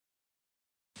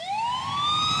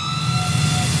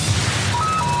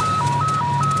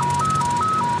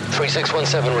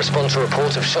3617, respond to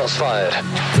report of shots fired.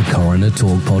 The Coroner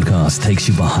Talk podcast takes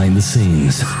you behind the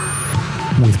scenes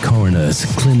with coroners,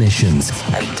 clinicians,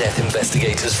 and death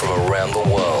investigators from around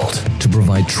the world to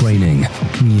provide training,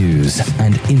 news,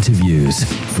 and interviews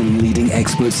from leading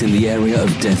experts in the area of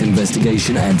death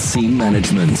investigation and scene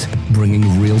management,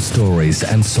 bringing real stories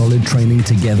and solid training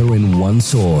together in one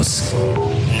source.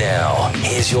 Now,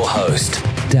 here's your host,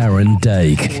 Darren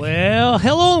Dake. Well,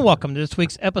 hello and welcome to this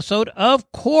week's episode of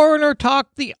Coroner Talk,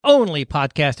 the only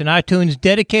podcast in iTunes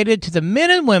dedicated to the men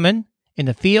and women in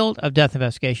the field of death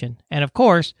investigation, and of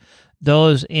course,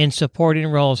 those in supporting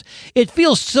roles. It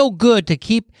feels so good to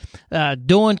keep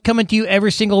coming to you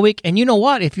every single week. And you know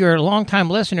what? If you're a longtime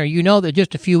listener, you know that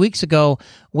just a few weeks ago,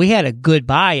 we had a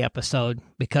goodbye episode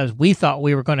because we thought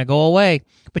we were going to go away.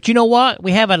 But you know what?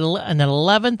 We have an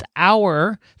 11th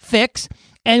hour fix.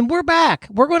 And we're back.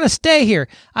 We're going to stay here.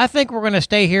 I think we're going to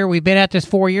stay here. We've been at this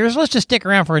 4 years. Let's just stick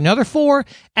around for another 4,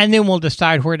 and then we'll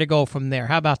decide where to go from there.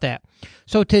 How about that?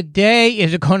 So today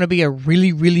is going to be a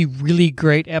really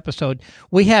great episode.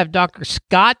 We have Dr.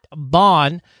 Scott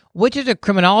Bonn, which is a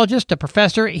criminologist, a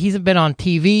professor. He's been on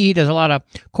TV. He does a lot of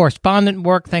correspondent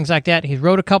work, things like that. He's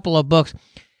wrote a couple of books.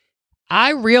 I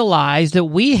realized that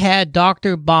we had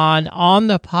Dr. Bonn on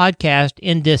the podcast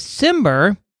in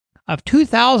December of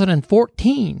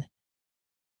 2014.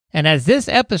 And as this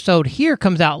episode here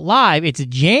comes out live, it's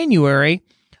January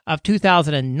of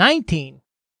 2019.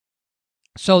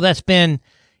 So that's been,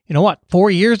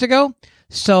 4 years ago?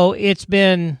 So it's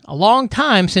been a long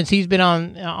time since he's been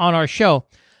on our show.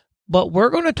 But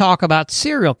we're going to talk about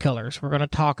serial killers. We're going to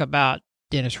talk about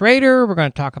Dennis Rader. We're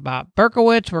going to talk about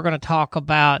Berkowitz. We're going to talk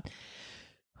about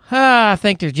I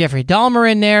think there's Jeffrey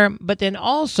Dahmer in there, but then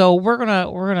also we're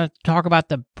gonna talk about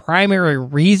the primary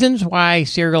reasons why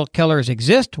serial killers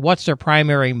exist, what's their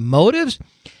primary motives,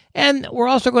 and we're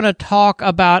also going to talk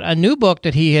about a new book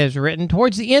that he has written.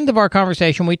 Towards the end of our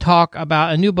conversation, we talk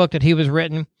about a new book that he was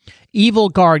written, Evil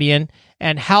Guardian,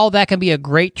 and how that can be a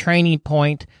great training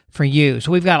point for you.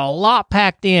 So we've got a lot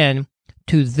packed in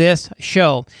to this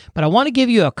show, but I want to give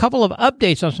you a couple of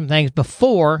updates on some things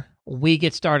before we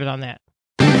get started on that.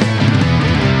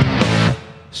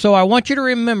 So I want you to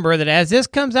remember that as this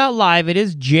comes out live, it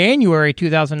is January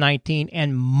 2019,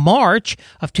 and March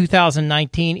of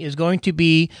 2019 is going to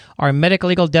be our medical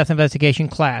legal death investigation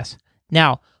class.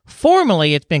 Now,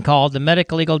 formally, it's been called the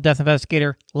Medical Legal Death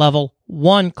Investigator Level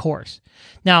 1 course.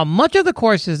 Now, much of the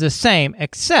course is the same,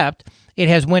 except it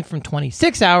has went from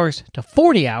 26 hours to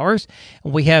 40 hours.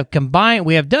 We have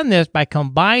done this by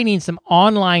combining some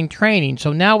online training.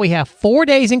 So now we have 4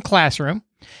 days in classroom.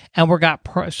 And we've got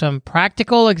some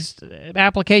practical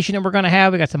application that we're going to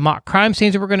have. We got some mock crime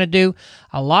scenes that we're going to do.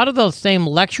 A lot of those same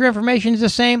lecture information is the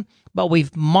same, but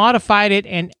we've modified it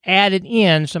and added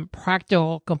in some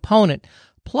practical component.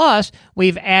 Plus,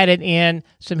 we've added in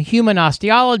some human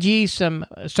osteology, some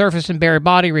surface and buried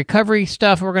body recovery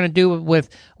stuff we're going to do with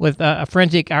a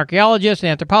forensic archaeologist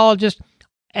and anthropologist.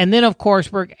 And then, of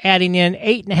course, we're adding in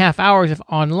 8.5 hours of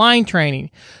online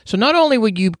training. So not only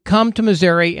would you come to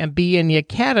Missouri and be in the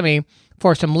academy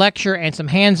for some lecture and some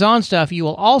hands-on stuff, you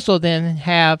will also then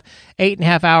have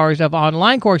 8.5 hours of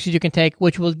online courses you can take,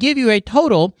 which will give you a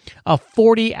total of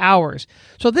 40 hours.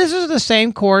 So this is the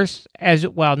same course as,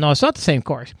 well, no, it's not the same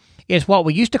course. It's what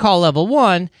we used to call Level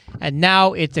 1, and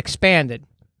now it's expanded.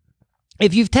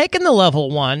 If you've taken the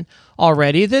Level 1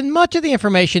 already, then much of the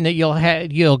information that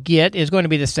you'll get is going to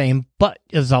be the same, but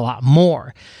is a lot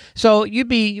more. So you'd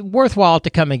be worthwhile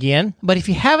to come again. But if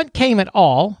you haven't came at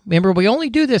all, remember, we only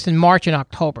do this in March and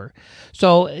October.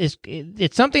 So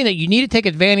it's something that you need to take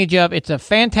advantage of. It's a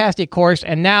fantastic course,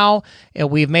 and now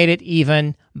we've made it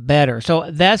even better.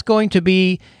 So that's going to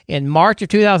be in March of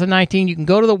 2019. You can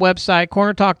go to the website,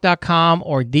 coronertalk.com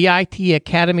or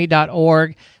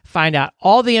ditacademy.org. Find out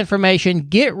all the information,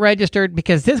 get registered,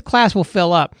 because this class will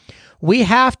fill up. We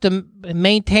have to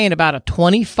maintain about a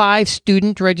 25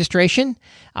 student registration,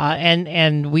 and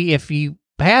if you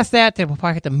pass that, then we'll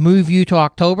probably have to move you to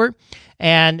October,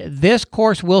 and this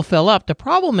course will fill up. The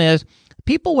problem is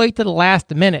people wait to the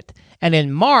last minute, and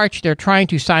in March, they're trying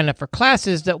to sign up for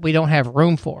classes that we don't have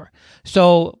room for.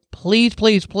 So please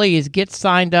get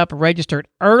signed up, registered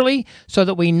early so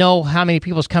that we know how many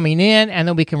people's coming in, and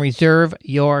then we can reserve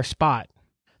your spot.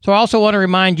 So I also want to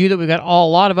remind you that we've got a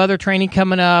lot of other training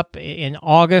coming up. In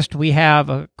August, we have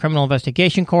a criminal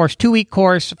investigation course, 2-week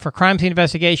course for crime scene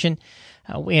investigation.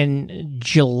 In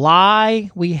July,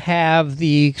 we have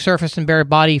the surface and buried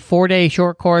body 4-day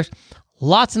short course.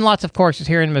 Lots and lots of courses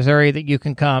here in Missouri that you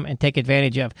can come and take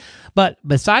advantage of. But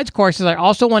besides courses, I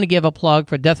also want to give a plug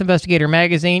for Death Investigator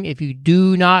Magazine. If you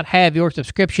do not have your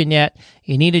subscription yet,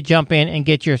 you need to jump in and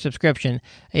get your subscription.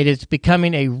 It is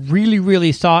becoming a really,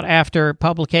 really sought-after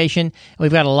publication.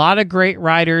 We've got a lot of great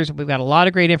writers. We've got a lot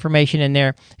of great information in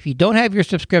there. If you don't have your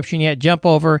subscription yet, jump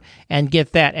over and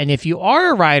get that. And if you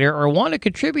are a writer or want to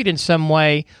contribute in some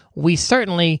way, we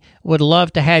certainly would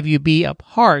love to have you be a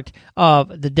part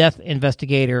of the Death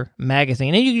Investigator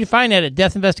Magazine. And you can find that at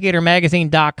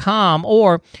deathinvestigatormagazine.com,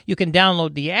 or you can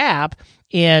download the app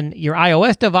in your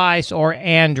iOS device or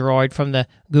Android from the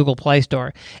Google Play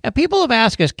Store. And people have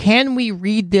asked us, can we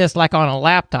read this like on a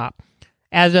laptop?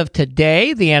 As of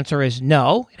today, the answer is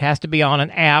no. It has to be on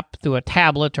an app through a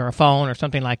tablet or a phone or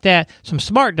something like that, some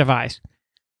smart device.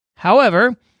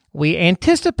 However, we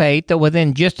anticipate that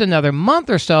within just another month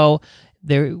or so,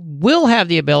 they will have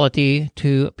the ability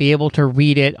to be able to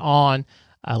read it on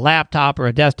a laptop or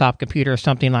a desktop computer or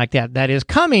something like that. That is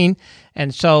coming,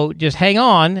 and so just hang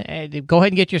on. Go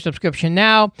ahead and get your subscription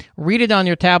now. Read it on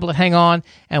your tablet, hang on,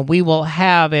 and we will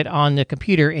have it on the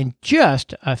computer in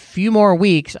just a few more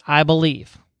weeks, I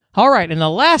believe. All right, and the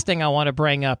last thing I want to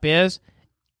bring up is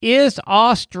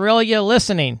Australia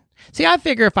listening? See, I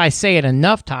figure if I say it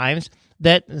enough times,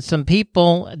 that some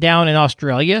people down in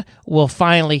Australia will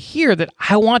finally hear that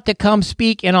I want to come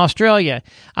speak in Australia.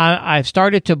 I've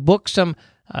started to book some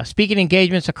speaking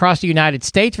engagements across the United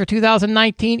States for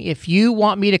 2019. If you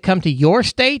want me to come to your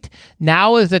state,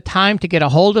 now is the time to get a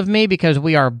hold of me, because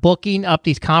we are booking up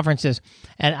these conferences.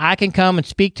 And I can come and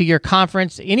speak to your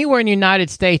conference anywhere in the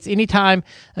United States anytime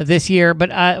this year.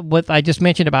 But what I just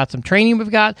mentioned about some training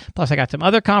we've got, plus I got some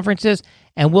other conferences,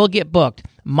 and we'll get booked.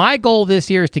 My goal this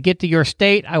year is to get to your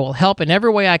state. I will help in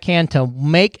every way I can to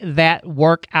make that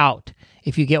work out.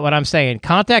 If you get what I'm saying,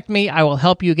 contact me. I will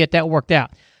help you get that worked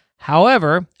out.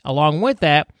 However, along with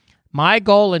that, my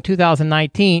goal in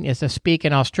 2019 is to speak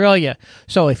in Australia.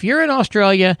 So if you're in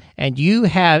Australia and you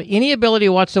have any ability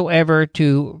whatsoever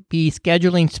to be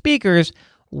scheduling speakers,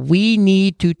 we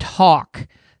need to talk.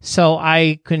 So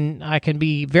I can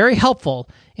be very helpful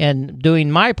in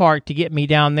doing my part to get me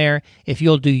down there if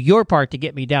you'll do your part to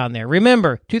get me down there.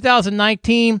 Remember,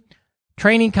 2019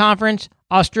 training conference,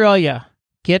 Australia.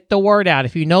 Get the word out.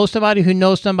 If you know somebody who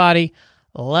knows somebody,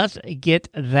 let's get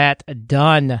that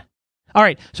done. All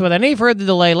right, so without any further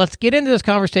delay, let's get into this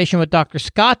conversation with Dr.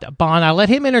 Scott Bonn. I'll let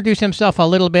him introduce himself a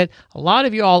little bit. A lot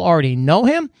of you all already know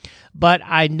him, but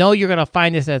I know you're going to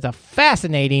find this as a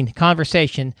fascinating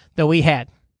conversation that we had.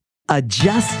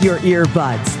 Adjust your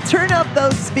earbuds, turn up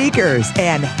those speakers,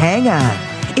 and hang on.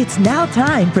 It's now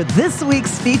time for this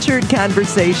week's featured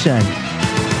conversation.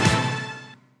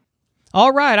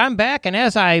 All right, I'm back, and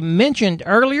as I mentioned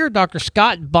earlier, Dr.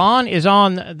 Scott Bonn is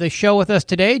on the show with us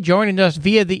today, joining us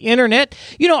via the internet.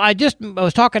 You know, I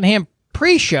was talking to him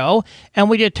pre-show, and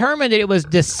we determined that it was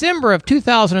December of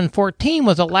 2014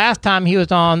 was the last time he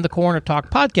was on the Corner Talk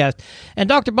podcast. And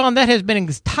Dr. Bonn, that has been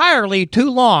entirely too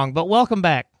long, but welcome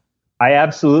back. I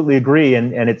absolutely agree,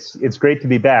 and it's great to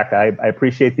be back. I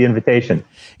appreciate the invitation.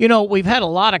 You know, we've had a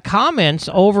lot of comments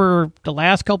over the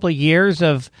last couple of years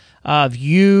of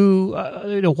you,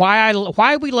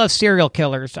 why we love serial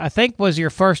killers, I think was your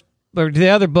first, or the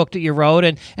other book that you wrote,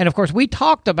 and of course we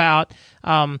talked about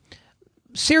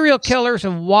serial killers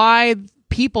and why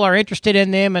people are interested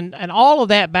in them and all of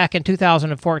that back in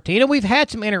 2014. And we've had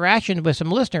some interaction with some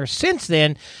listeners since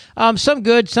then, some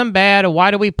good, some bad.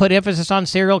 Why do we put emphasis on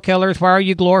serial killers? Why are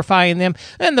you glorifying them?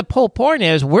 And the whole point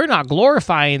is we're not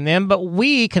glorifying them, but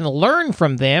we can learn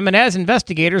from them. And as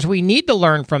investigators, we need to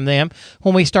learn from them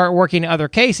when we start working other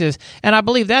cases. And I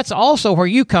believe that's also where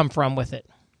you come from with it.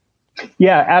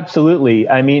 Yeah, absolutely.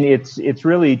 I mean, it's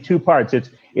really two parts.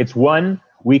 It's one,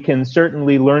 we can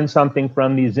certainly learn something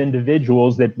from these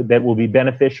individuals that will be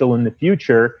beneficial in the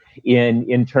future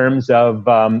in terms of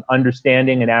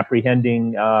understanding and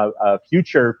apprehending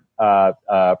future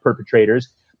perpetrators.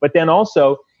 But then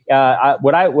also,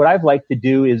 what I've liked to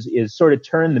do is sort of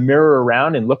turn the mirror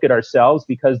around and look at ourselves,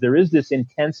 because there is this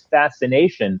intense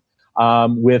fascination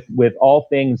with all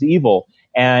things evil.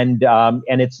 And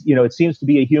it's, it seems to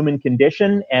be a human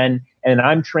condition, and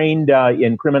I'm trained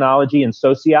in criminology and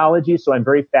sociology, so I'm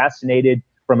very fascinated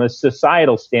from a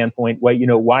societal standpoint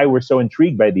why we're so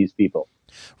intrigued by these people.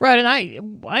 Right, and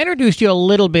I introduced you a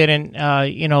little bit, and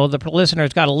the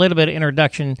listeners got a little bit of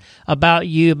introduction about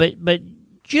you, but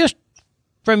just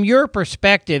from your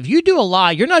perspective, you do a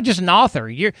lot. You're not just an author.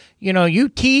 You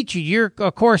teach, you're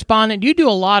a correspondent. You do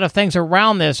a lot of things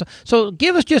around this. So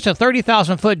give us just a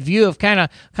 30,000-foot view of kind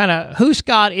of who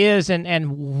Scott is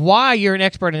and why you're an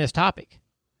expert in this topic.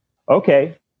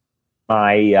 Okay.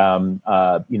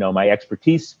 my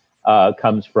expertise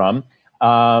comes from.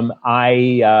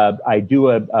 I do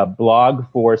a blog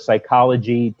for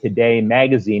Psychology Today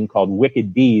magazine called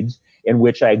Wicked Deeds, in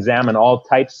which I examine all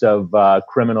types of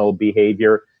criminal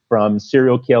behavior, from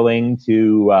serial killing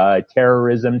to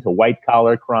terrorism to white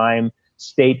collar crime,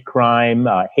 state crime,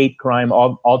 hate crime,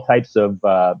 all types of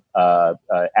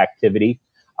activity.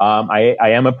 I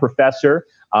am a professor.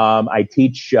 I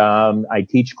teach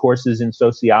courses in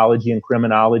sociology and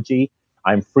criminology.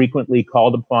 I'm frequently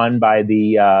called upon by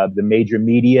the major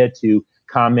media to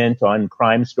comment on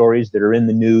crime stories that are in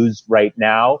the news right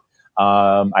now.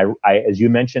 As you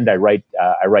mentioned, I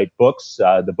write books.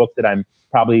 The book that I'm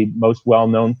probably most well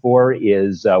known for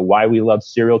is Why We Love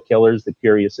Serial Killers: The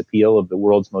Curious Appeal of the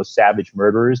World's Most Savage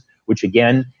Murderers, which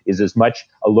again is as much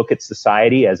a look at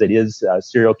society as it is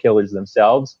serial killers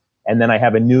themselves. And then I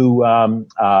have a new,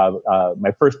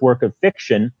 my first work of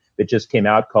fiction that just came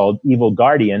out called Evil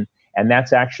Guardian. And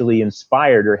that's actually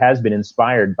inspired, or has been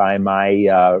inspired, by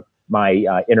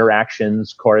my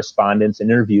interactions, correspondence,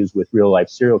 and interviews with real life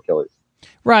serial killers.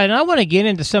 Right, and I want to get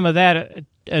into some of that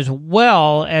as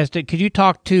well. Could you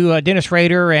talk to Dennis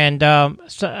Rader and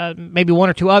maybe one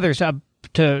or two others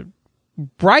to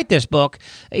write this book,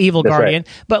 Evil Guardian?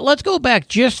 Right. But let's go back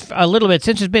just a little bit,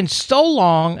 since it's been so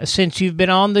long since you've been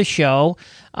on the show.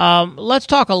 Let's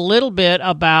talk a little bit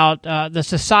about the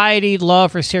society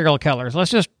love for serial killers.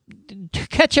 Let's just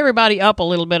catch everybody up a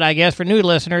little bit, I guess, for new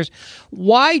listeners.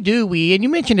 Why do we, and you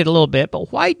mentioned it a little bit,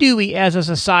 but why do we as a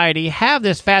society have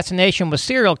this fascination with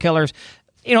serial killers?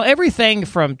 You know, everything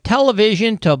from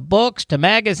television to books to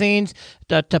magazines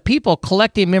to people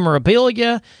collecting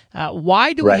memorabilia.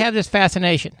 Why do we have this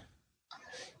fascination?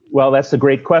 Well, that's a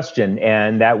great question,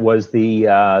 and that was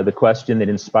the question that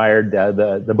inspired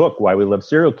the book, Why We Love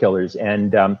Serial Killers.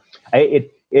 And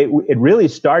it really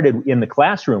started in the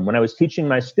classroom when I was teaching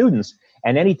my students.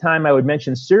 And anytime I would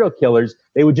mention serial killers,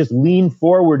 they would just lean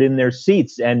forward in their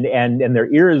seats, and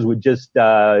their ears would just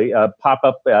pop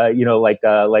up, like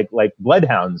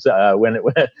bloodhounds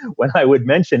when I would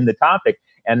mention the topic.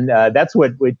 And that's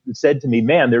what said to me,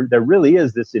 man, there really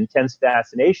is this intense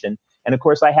fascination. And of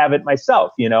course, I have it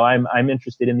myself. You know, I'm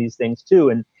interested in these things too,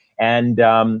 and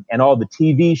all the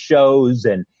TV shows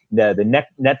and the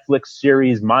Netflix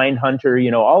series Mindhunter. You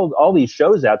know, all these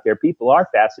shows out there, people are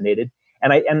fascinated.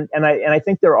 And I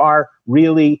think there are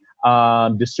really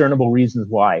discernible reasons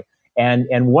why,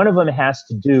 and one of them has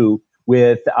to do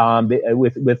with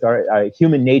our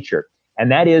human nature,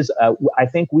 and that is I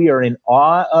think we are in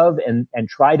awe of and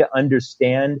try to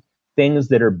understand things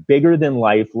that are bigger than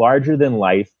life, larger than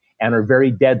life, and are very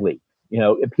deadly. You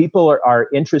know, people are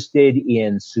interested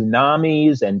in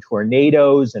tsunamis and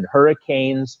tornadoes and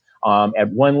hurricanes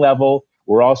at one level.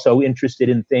 We're also interested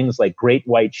in things like great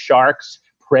white sharks,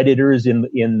 predators in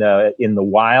the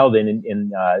wild and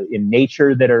in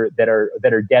nature that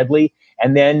are deadly.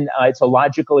 And then it's a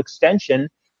logical extension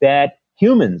that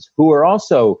humans, who are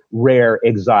also rare,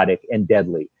 exotic, and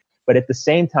deadly, but at the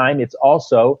same time, it's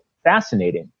also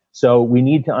fascinating. So we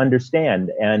need to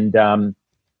understand. And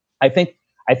I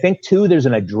think too, there's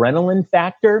an adrenaline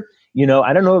factor. You know,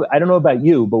 I don't know about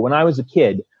you, but when I was a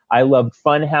kid, I loved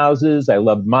fun houses. I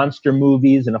loved monster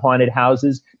movies and haunted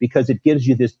houses because it gives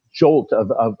you this jolt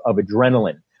of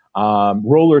adrenaline.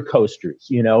 Roller coasters,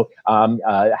 you know,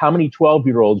 how many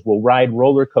 12-year-olds will ride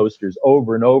roller coasters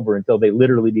over and over until they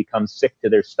literally become sick to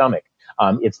their stomach?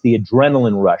 It's the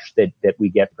adrenaline rush that we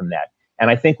get from that. And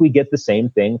I think we get the same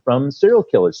thing from serial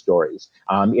killer stories.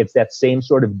 It's that same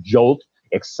sort of jolt,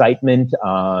 excitement,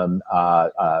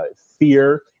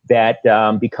 fear that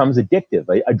becomes addictive.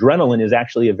 Adrenaline is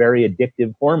actually a very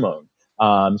addictive hormone.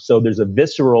 So there's a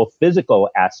visceral, physical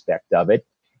aspect of it,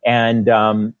 and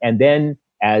then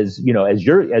as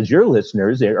your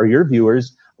listeners or your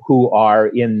viewers who are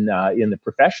in the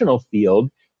professional field,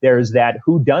 there's that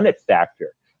whodunit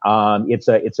factor.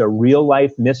 It's a real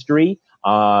life mystery.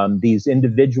 These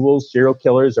individuals, serial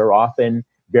killers, are often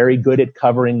very good at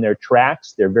covering their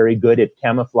tracks. They're very good at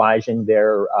camouflaging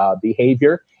their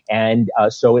behavior. And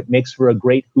so it makes for a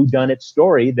great whodunit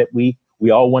story that we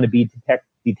all want to be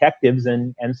detectives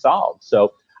and solve.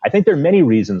 So I think there are many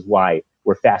reasons why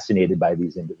we're fascinated by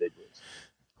these individuals.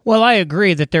 Well, I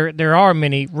agree that there are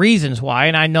many reasons why.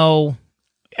 And I know,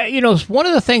 one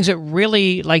of the things that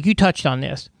really, like you touched on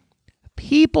this,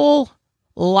 people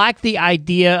like the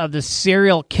idea of the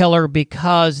serial killer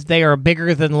because they are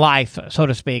bigger than life, so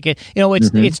to speak.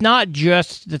 It's not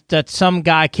just that some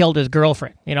guy killed his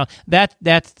girlfriend.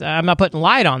 That's I'm not putting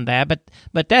light on that,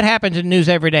 but that happens in the news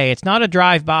every day. It's not a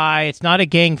drive-by. It's not a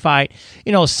gang fight.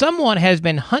 Someone has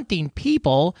been hunting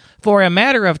people for a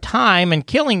matter of time and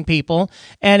killing people,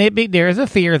 and there's a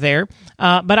fear there.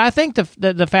 But I think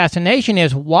the fascination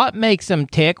is what makes them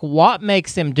tick, what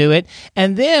makes them do it,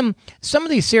 and then some of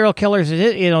these serial killers,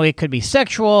 it could be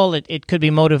sexual, it could be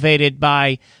motivated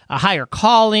by a higher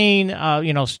calling,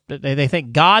 they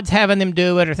think God's having them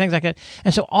do it or things like that.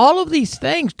 And so all of these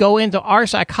things go into our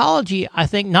psychology, I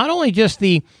think, not only just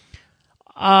the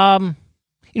fear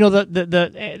and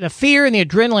the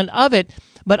adrenaline of it,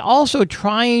 but also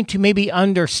trying to maybe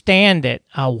understand it.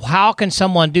 How can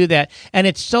someone do that? And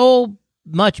it's so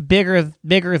much bigger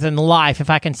than life, if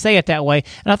I can say it that way.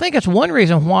 And I think it's one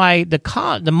reason why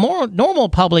the more normal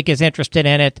public is interested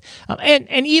in it,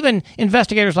 and even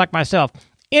investigators like myself,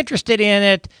 interested in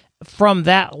it from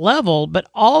that level, but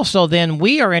also then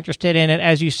we are interested in it,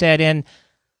 as you said, in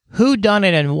who done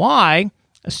it and why,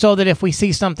 so that if we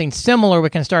see something similar, we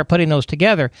can start putting those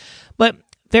together. But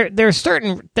there's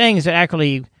certain things that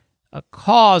actually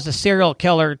cause a serial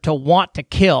killer to want to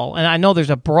kill, and I know there's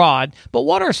a broad, but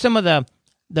what are some of the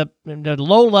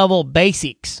low-level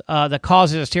basics that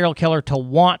causes a serial killer to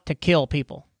want to kill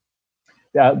people?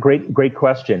 Great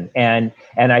question, and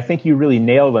I think you really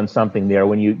nailed on something there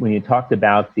when you talked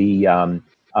about the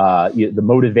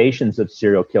motivations of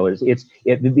serial killers.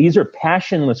 These are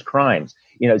passionless crimes.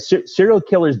 Serial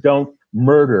killers don't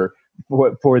murder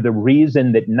for the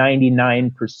reason that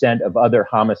 99% of other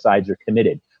homicides are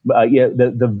committed.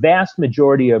 The vast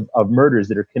majority of murders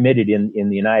that are committed in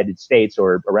the United States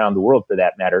or around the world, for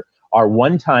that matter, are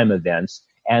one-time events,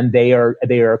 and they are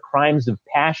crimes of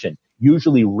passion,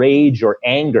 usually rage or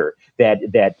anger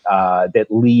that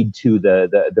lead to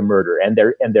the murder, and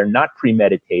they're not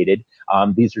premeditated.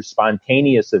 These are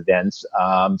spontaneous events.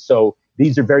 So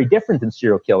these are very different than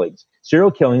serial killings.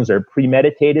 Serial killings are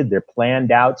premeditated, they're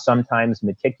planned out, sometimes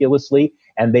meticulously,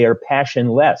 and they are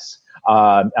passionless.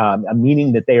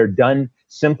 Meaning that they are done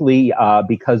simply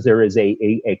because there is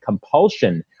a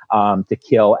compulsion to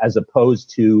kill, as opposed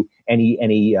to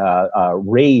any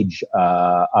rage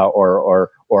or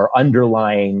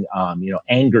underlying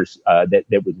anger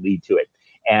that would lead to it.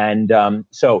 And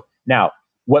so now,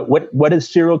 what does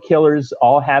serial killers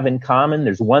all have in common?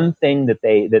 There's one thing that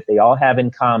they all have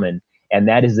in common, and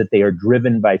that is that they are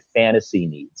driven by fantasy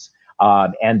needs,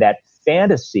 and that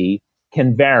fantasy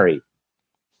can vary.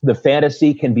 The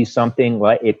fantasy can be something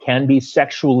like, it can be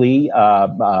sexually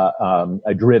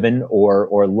driven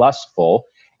or lustful.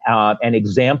 An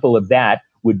example of that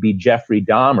would be Jeffrey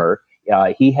Dahmer.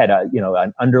 He had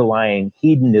an underlying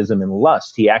hedonism and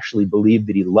lust. He actually believed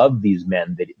that he loved these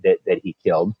men that he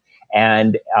killed,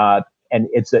 and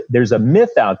there's a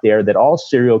myth out there that all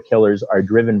serial killers are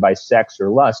driven by sex or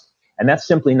lust, and that's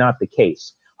simply not the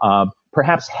case.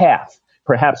 Perhaps half,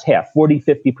 40,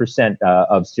 50%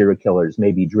 of serial killers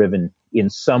may be driven in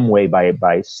some way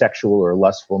by sexual or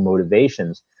lustful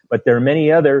motivations, but there are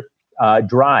many other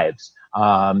drives.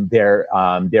 There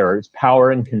is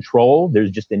power and control.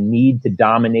 There's just a need to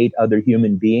dominate other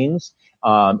human beings.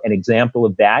 An example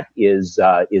of that is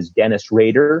Dennis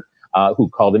Rader, who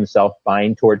called himself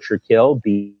Bind, Torture, Kill,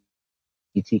 BTK.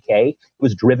 It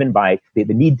was driven by the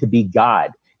need to be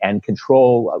God and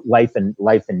control life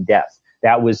and death.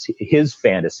 That was his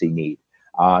fantasy need.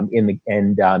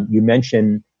 You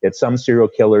mentioned that some serial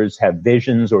killers have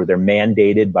visions, or they're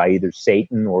mandated by either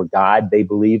Satan or God, they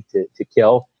believe, to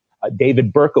kill.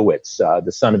 David Berkowitz,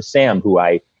 the son of Sam, who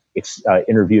I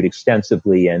interviewed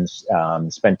extensively and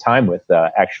spent time with,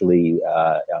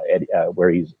 where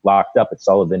he's locked up at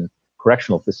Sullivan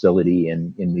Correctional Facility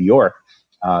in New York.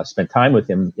 Spent time with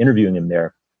him, interviewing him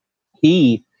there.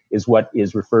 He is what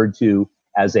is referred to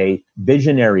as a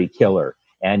visionary killer,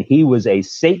 and he was a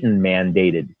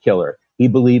Satan-mandated killer. He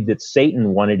believed that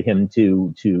Satan wanted him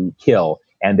to kill,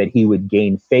 and that he would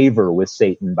gain favor with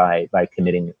Satan by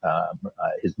committing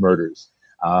his murders.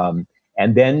 And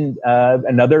then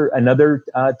another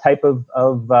type of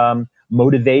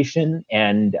motivation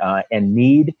and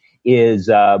need is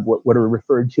what are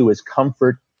referred to as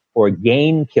comfort or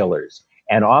gain killers,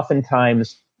 and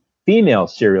oftentimes female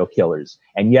serial killers.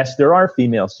 And yes, there are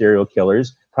female serial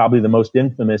killers, probably the most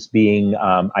infamous being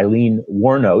Eileen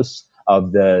Wuornos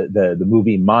of the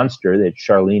movie Monster, that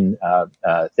Charlize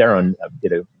Theron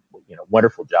did a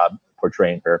wonderful job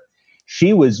portraying her.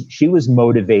 She was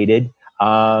motivated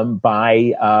by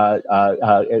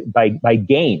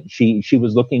gain. She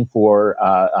was looking for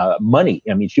money.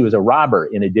 I mean, she was a robber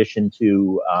in addition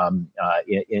to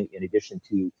in addition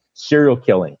to serial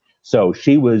killing. So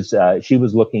she was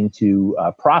looking to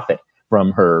profit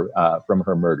from her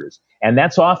murders. And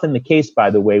that's often the case, by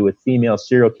the way, with female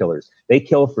serial killers. They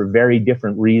kill for very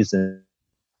different reasons.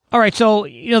 All right, so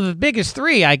the biggest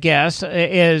three, I guess,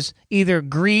 is either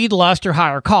greed, lust, or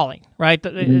higher calling, right?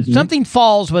 Mm-hmm. Something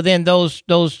falls within those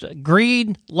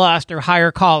greed, lust, or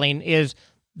higher calling is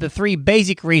the three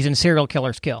basic reasons serial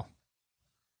killers kill.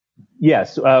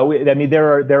 Yes, I mean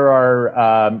there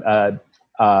are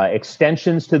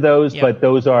extensions to those, yep. But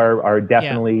those are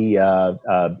definitely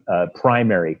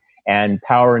primary. And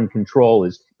power and control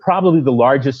is probably the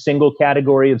largest single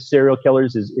category of serial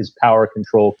killers is power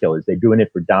control killers. They're doing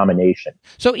it for domination.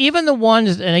 So even the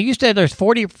ones, and you said there's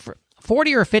 40 or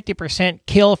 50%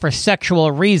 kill for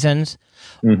sexual reasons,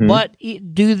 mm-hmm. But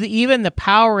even the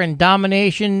power and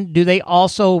domination, do they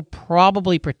also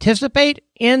probably participate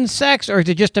in sex, or is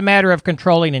it just a matter of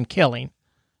controlling and killing?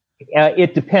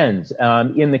 It depends.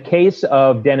 In the case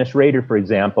of Dennis Rader, for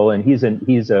example, and he's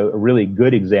a really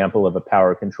good example of a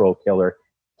power control killer,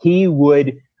 he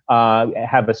would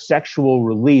have a sexual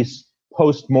release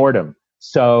post-mortem.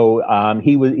 So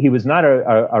he was not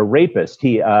a rapist.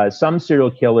 Some serial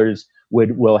killers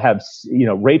will have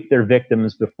rape their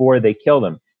victims before they kill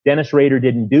them. Dennis Rader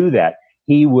didn't do that.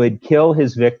 He would kill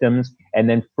his victims, and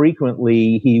then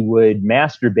frequently he would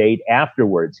masturbate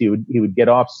afterwards. He would get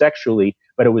off sexually,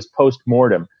 but it was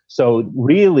post-mortem. So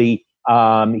really,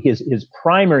 his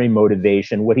primary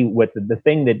motivation, the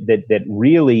thing that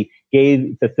really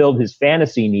fulfilled his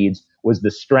fantasy needs, was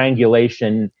the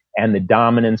strangulation and the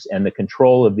dominance and the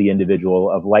control of the individual,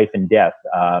 of life and death.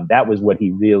 That was what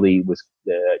he really was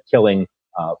killing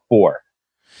for.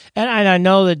 And I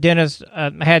know that Dennis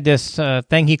had this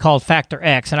thing he called Factor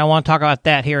X, and I want to talk about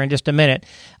that here in just a minute.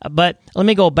 But let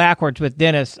me go backwards with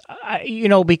Dennis.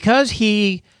 Because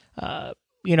he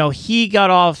got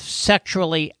off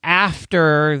sexually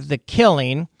after the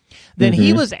killing, then mm-hmm.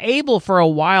 he was able for a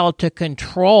while to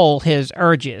control his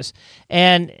urges.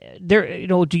 And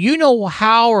do you know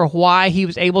how or why he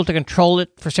was able to control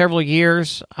it for several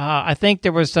years? I think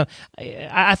there was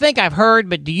I think I've heard,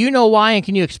 but do you know why? And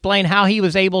can you explain how he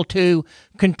was able to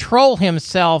control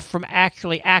himself from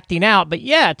actually acting out, but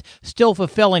yet still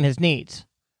fulfilling his needs?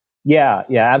 Yeah,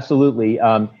 absolutely.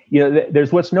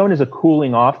 There's what's known as a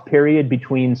cooling off period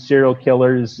between serial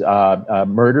killers'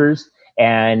 murders.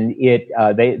 And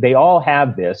they all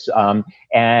have this,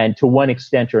 and to one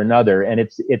extent or another. And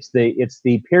it's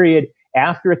the period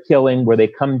after a killing where they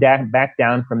come back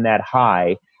down from that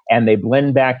high and they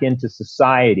blend back into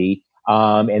society,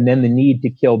 and then the need to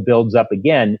kill builds up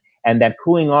again. And that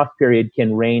cooling off period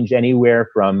can range anywhere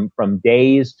from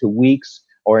days to weeks,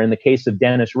 or in the case of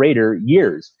Dennis Rader,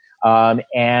 years.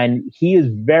 And he is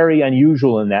very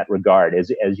unusual in that regard, as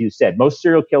you said. Most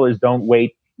serial killers don't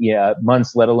wait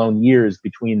months, let alone years,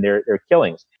 between their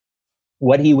killings.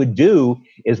 What he would do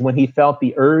is, when he felt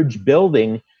the urge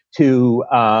building to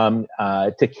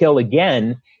kill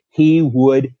again, he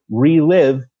would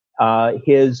relive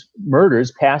his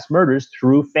past murders,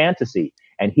 through fantasy.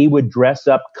 And he would dress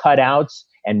up cutouts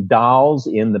and dolls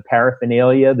in the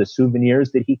paraphernalia, the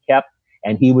souvenirs that he kept,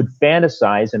 and he would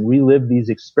fantasize and relive these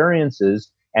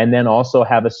experiences, and then also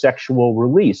have a sexual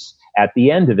release at the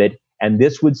end of it. And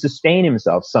this would sustain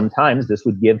himself. Sometimes this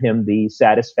would give him the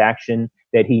satisfaction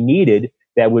that he needed,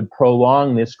 that would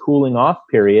prolong this cooling off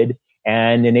period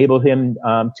and enable him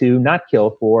to not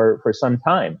kill for some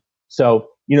time. So,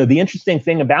 the interesting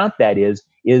thing about that is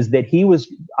that he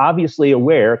was obviously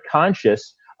aware,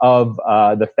 conscious of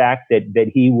the fact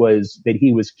that he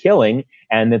was killing,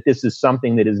 and that this is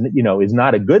something that is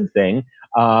not a good thing.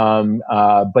 And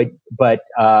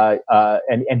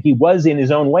he was, in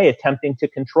his own way, attempting to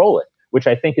control it, which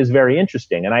I think is very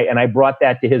interesting. And I brought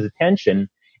that to his attention,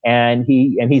 and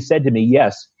he said to me,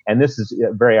 yes, and this is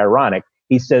very ironic.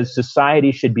 He says,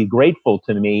 society should be grateful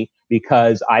to me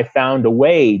because I found a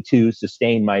way to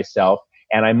sustain myself,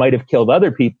 and I might have killed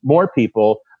more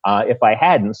people if I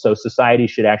hadn't. So society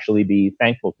should actually be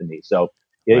thankful to me. So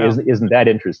isn't that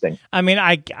interesting? I mean,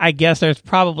 I guess there's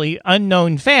probably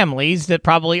unknown families that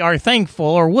probably are thankful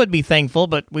or would be thankful,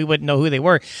 but we wouldn't know who they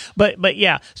were. But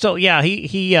yeah, so yeah,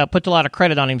 he puts a lot of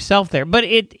credit on himself there. But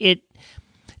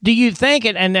do you think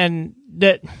it? And then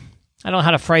that, I don't know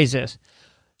how to phrase this.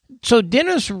 So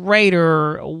Dennis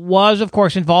Rader was, of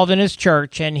course, involved in his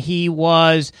church, and he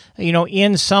was,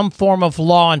 in some form of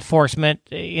law enforcement,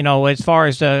 as far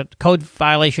as a code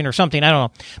violation or something. I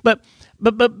don't know.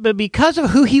 But because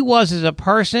of who he was as a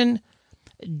person,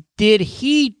 did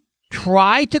he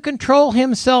try to control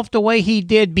himself the way he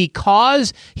did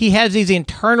because he has these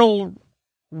internal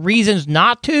reasons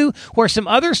not to, where some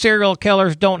other serial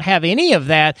killers don't have any of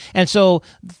that, and so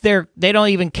they don't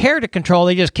even care to control,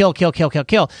 they just kill.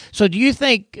 So do you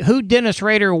think who Dennis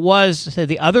Rader was,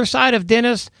 the other side of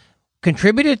Dennis,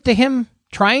 contributed to him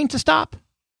trying to stop?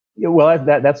 Yeah, well,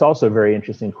 that's also a very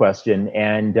interesting question,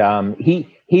 and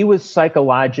he was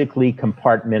psychologically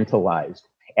compartmentalized,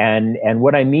 and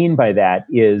what I mean by that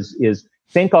is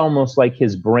think almost like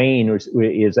his brain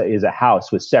is a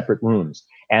house with separate rooms.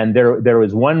 And there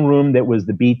was one room that was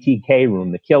the BTK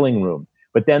room, the killing room.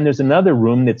 But then there's another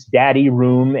room that's daddy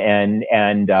room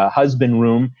and husband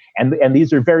room. And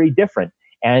these are very different.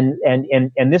 And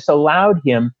this allowed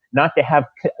him not to have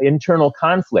internal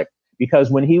conflict,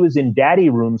 because when he was in daddy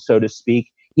room, so to speak,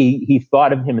 he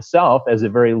thought of himself as a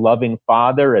very loving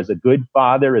father, as a good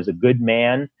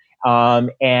man.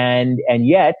 And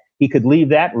yet he could leave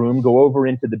that room, go over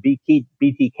into the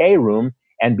BTK room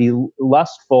and be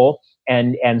lustful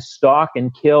and stalk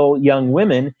and kill young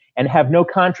women, and have no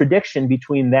contradiction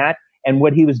between that and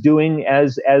what he was doing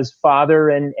as father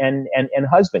and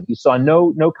husband. He saw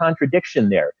no contradiction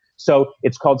there. So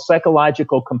it's called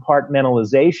psychological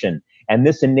compartmentalization. And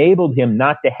this enabled him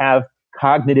not to have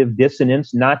cognitive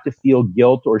dissonance, not to feel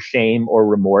guilt or shame or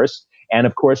remorse. And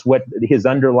of course, what his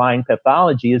underlying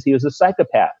pathology is, he was a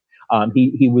psychopath.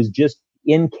 He was just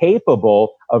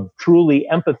incapable of truly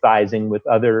empathizing with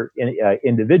other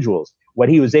individuals. What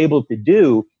he was able to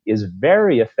do is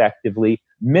very effectively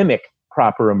mimic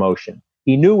proper emotion.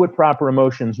 He knew what proper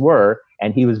emotions were,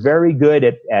 and he was very good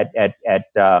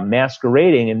at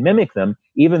masquerading and mimic them,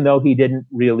 even though he didn't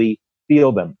really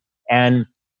feel them. And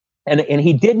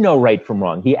he did know right from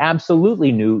wrong. He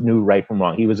absolutely knew right from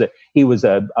wrong. He was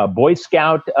a Boy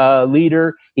Scout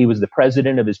leader. He was the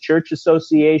president of his church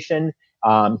association.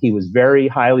 He was very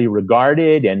highly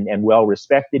regarded and well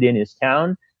respected in his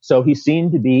town. So he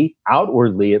seemed to be,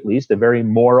 outwardly at least, a very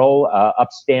moral,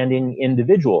 upstanding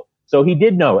individual. So he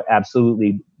did know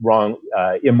absolutely wrong,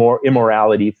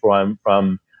 immorality from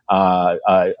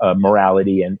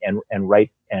morality and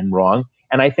right and wrong.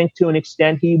 And I think to an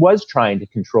extent he was trying to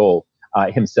control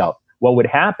himself. What would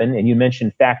happen, and you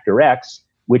mentioned Factor X,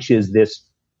 which is this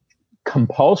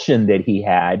compulsion that he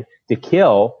had to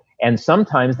kill. And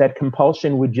sometimes that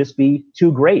compulsion would just be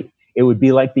too great. It would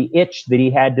be like the itch that he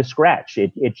had to scratch.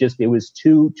 It was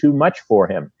too much for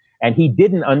him. And he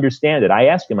didn't understand it. I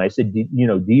asked him, I said, do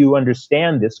you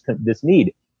understand this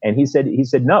need? And he said,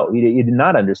 no, he did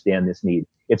not understand this need.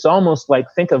 It's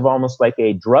think of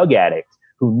a drug addict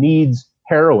who needs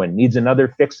heroin, needs another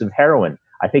fix of heroin.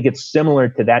 I think it's similar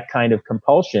to that kind of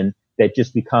compulsion that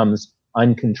just becomes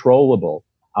uncontrollable.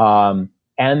 And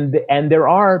there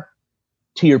are,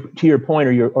 to your point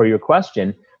or your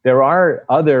question, there are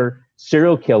other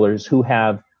serial killers who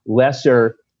have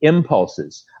lesser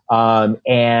impulses,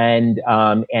 and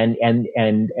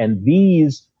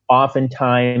these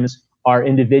oftentimes are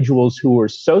individuals who are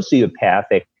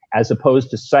sociopathic as opposed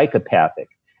to psychopathic.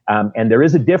 And there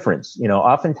is a difference.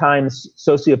 Oftentimes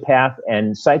sociopath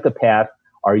and psychopath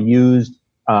are used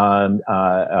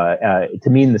to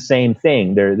mean the same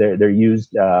thing. They're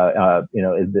used,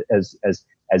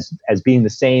 as being the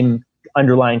same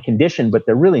underlying condition, but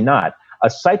they're really not. A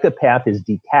psychopath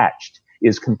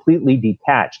is completely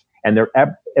detached, and they're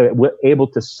able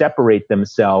to separate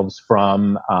themselves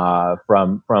from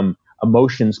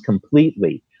emotions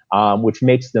completely, which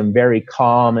makes them very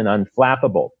calm and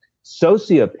unflappable.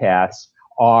 Sociopaths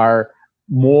are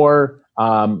more,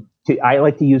 I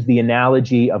like to use the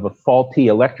analogy of a faulty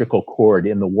electrical cord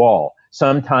in the wall.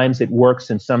 Sometimes it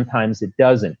works and sometimes it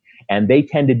doesn't. And they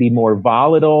tend to be more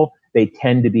volatile. They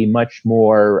tend to be much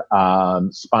more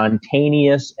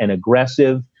spontaneous and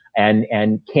aggressive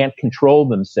and can't control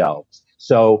themselves.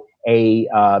 So a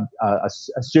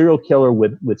serial killer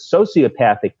with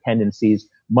sociopathic tendencies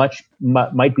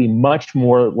might be much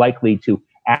more likely to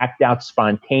act out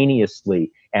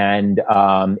spontaneously and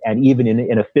even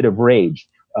in a fit of rage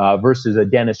versus a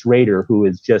Dennis Rader who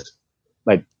is just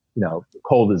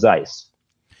cold as ice.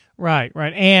 Right.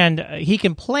 And he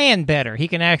can plan better. He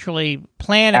can actually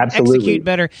plan and execute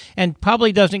better, and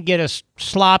probably doesn't get as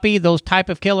sloppy. Those type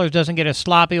of killers doesn't get as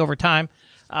sloppy over time.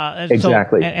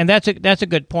 Exactly. So, and that's a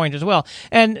good point as well.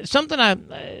 And something I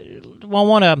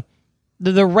want to,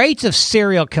 the rates of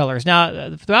serial killers.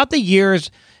 Now, throughout the years,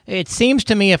 it seems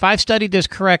to me, if I've studied this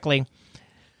correctly,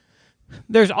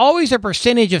 there's always a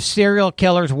percentage of serial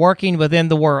killers working within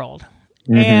the world.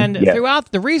 Mm-hmm, and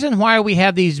throughout, the reason why we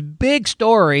have these big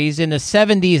stories in the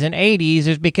 70s and 80s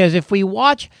is because if we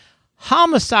watch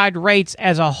homicide rates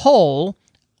as a whole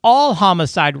all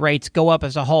homicide rates go up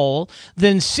as a whole,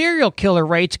 then serial killer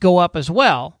rates go up as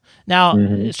well.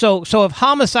 Now, so if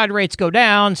homicide rates go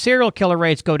down, serial killer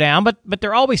rates go down, but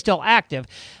they're always still active.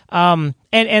 And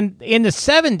in the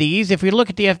 70s, if we look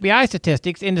at the FBI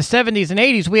statistics, in the 70s and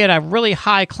 80s, we had a really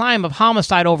high climb of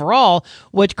homicide overall,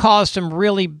 which caused some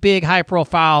really big,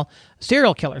 high-profile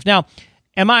serial killers. Now,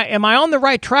 am I on the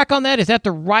right track on that? Is that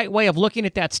the right way of looking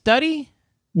at that study?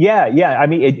 Yeah. I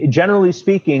mean, generally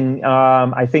speaking,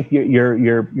 I think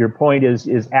your point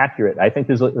is accurate. I think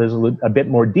there's a bit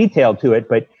more detail to it,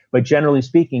 but generally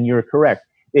speaking, you're correct.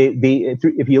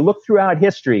 If you look throughout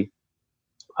history,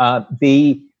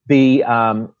 the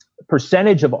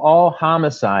percentage of all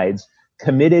homicides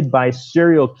committed by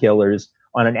serial killers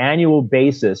on an annual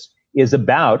basis is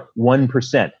about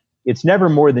 1%. It's never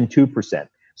more than 2%.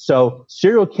 So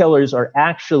serial killers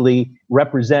actually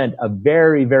represent a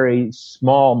very, very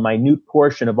small, minute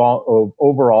portion of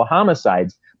overall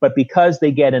homicides. But because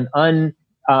they get an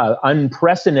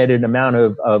unprecedented amount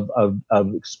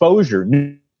of exposure,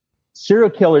 serial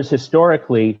killers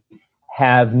historically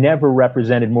have never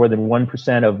represented more than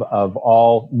 1% of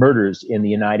all murders in the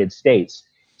United States.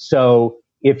 So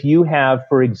if you have,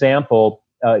 for example,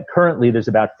 currently there's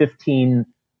about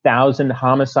 15,000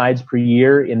 homicides per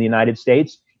year in the United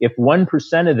States. If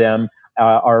 1% of them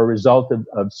are a result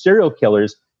of serial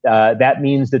killers, that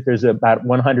means that there's about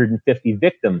 150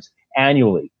 victims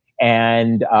annually.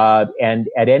 And at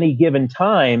any given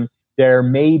time, there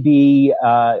may be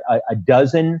a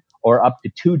dozen or up to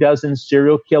 24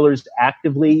 serial killers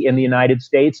actively in the United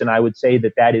States. And I would say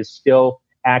that is still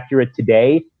accurate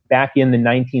today. Back in the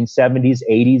 1970s,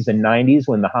 80s, and 90s,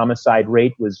 when the homicide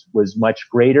rate was much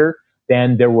greater,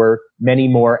 then there were many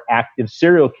more active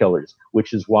serial killers,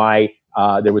 which is why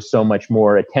there was so much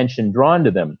more attention drawn to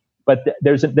them. But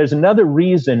there's another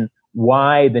reason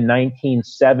why the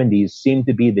 1970s seemed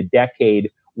to be the decade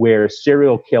where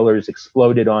serial killers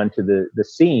exploded onto the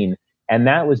scene. And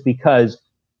that was because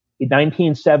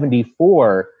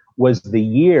 1974 was the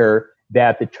year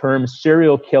that the term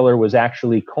serial killer was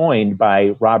actually coined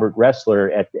by Robert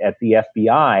Ressler at the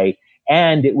FBI.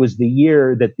 And it was the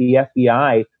year that the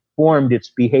FBI formed its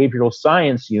behavioral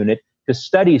science unit to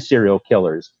study serial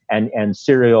killers and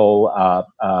serial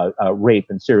rape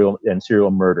and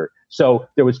serial murder. So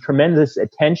there was tremendous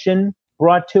attention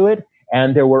brought to it,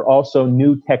 and there were also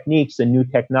new techniques and new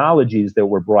technologies that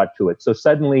were brought to it. So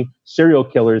suddenly, serial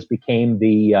killers became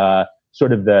the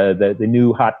sort of the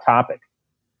new hot topic.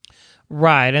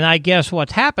 Right, and I guess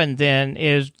what's happened then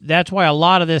is that's why a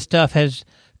lot of this stuff has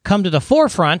come to the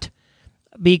forefront,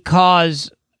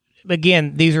 because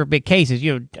again, these are big cases.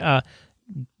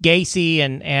 Gacy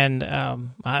and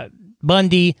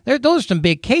Bundy. Those are some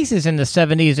big cases in the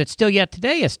 70s that still yet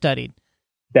today is studied.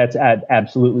 That's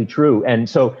absolutely true. And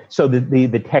so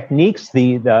the techniques,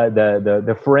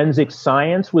 the forensic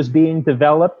science was being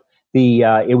developed.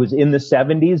 It was in the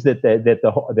 70s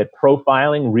that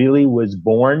profiling really was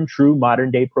born. True modern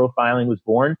day profiling was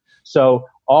born. So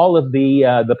all of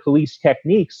the police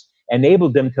techniques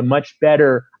enabled them to much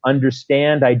better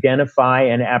understand, identify,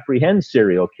 and apprehend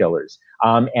serial killers.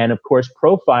 And of course,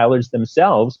 profilers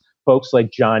themselves, folks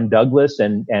like John Douglas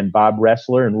and Bob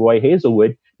Ressler and Roy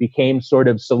Hazelwood, became sort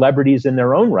of celebrities in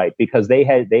their own right because they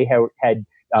had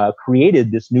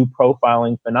created this new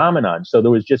profiling phenomenon. So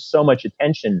there was just so much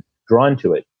attention drawn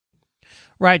to it.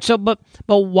 Right. So, but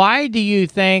why do you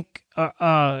think,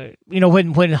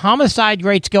 when homicide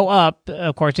rates go up,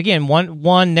 of course, again,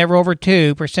 one never over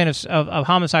 2% of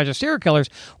homicides are serial killers.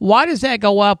 Why does that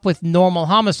go up with normal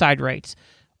homicide rates?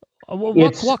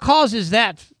 What causes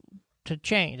that to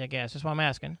change? I guess that's what I'm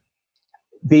asking.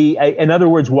 In other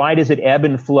words, why does it ebb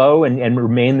and flow and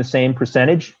remain the same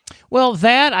percentage? Well,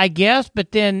 that I guess,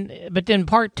 but then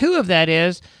part two of that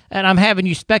is, and I'm having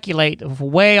you speculate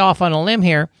way off on a limb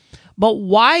here, but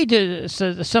why do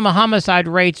some homicide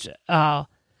rates?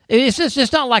 It's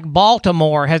just not like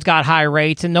Baltimore has got high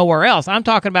rates and nowhere else. I'm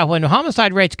talking about when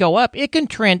homicide rates go up, it can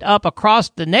trend up across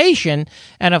the nation,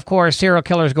 and of course, serial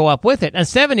killers go up with it. And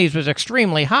 70s was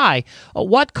extremely high.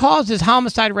 What causes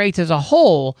homicide rates as a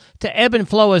whole to ebb and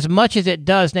flow as much as it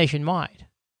does nationwide?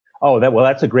 Oh,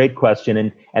 that's a great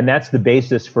question, and that's the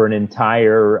basis for an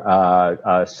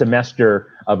entire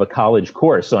semester of a college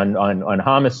course on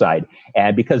homicide,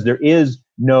 and because there is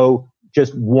no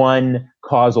just one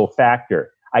causal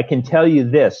factor. I can tell you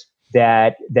this,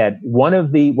 that one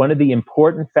of the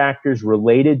important factors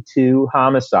related to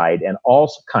homicide and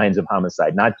all kinds of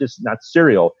homicide, not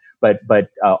serial, but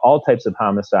all types of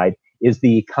homicide, is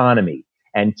the economy.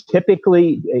 And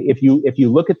typically, if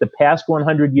you look at the past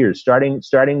 100 years,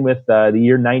 starting with the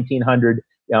year 1900,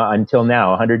 until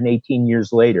now, 118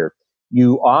 years later,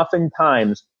 you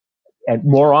oftentimes, and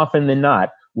more often than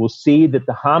not, will see that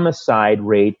the homicide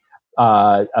rate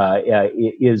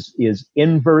is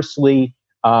inversely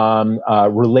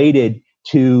related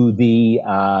to the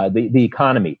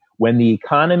economy. When the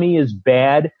economy is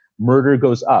bad, murder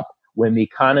goes up. When the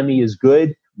economy is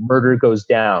good, murder goes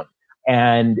down.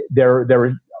 And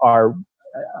there are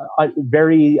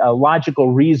very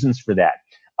logical reasons for that.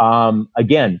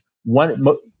 Again,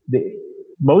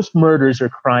 most murders are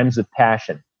crimes of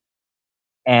passion.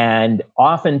 And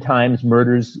oftentimes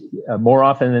murders, more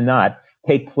often than not,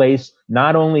 take place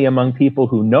not only among people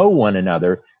who know one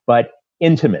another, but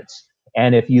intimates.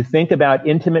 And if you think about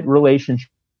intimate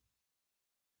relationships,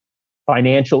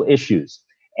 financial issues,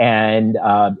 and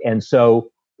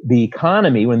so the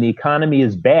economy, when the economy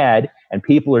is bad and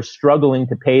people are struggling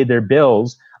to pay their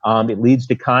bills, it leads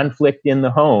to conflict in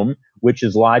the home, which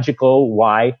is logical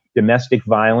why domestic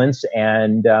violence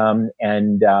and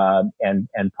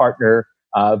partner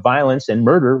violence and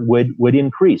murder would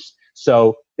increase.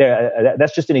 So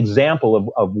that's just an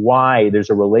example of why there's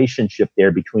a relationship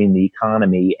there between the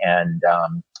economy and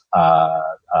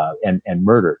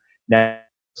murder. Now,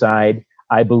 side,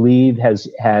 I believe has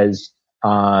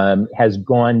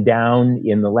gone down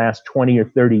in the last 20 or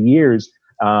 30 years,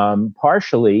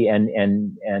 partially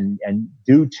and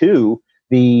due to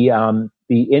the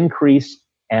increase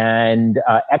and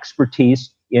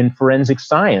expertise in forensic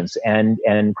science and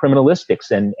criminalistics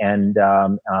and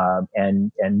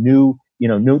new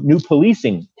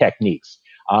policing techniques.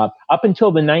 Up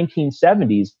until the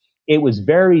 1970s, it was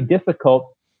very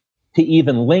difficult to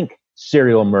even link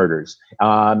serial murders.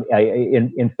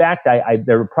 In fact,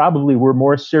 there probably were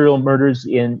more serial murders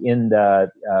in the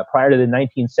prior to the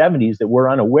 1970s that we're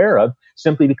unaware of,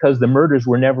 simply because the murders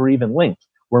were never even linked.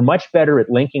 We're much better at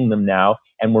linking them now,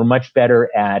 and we're much better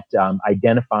at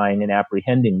identifying and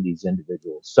apprehending these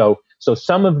individuals. So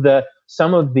some of the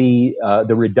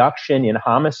reduction in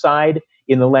homicide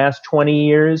in the last 20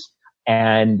 years,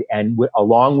 and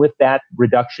along with that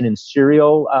reduction in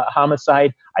serial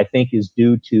homicide, I think is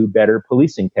due to better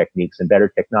policing techniques and better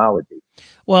technology.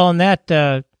 Well, and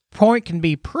that point can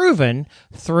be proven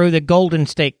through the Golden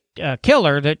State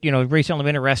Killer that recently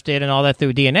been arrested and all that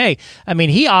through DNA. I mean,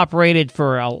 he operated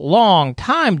for a long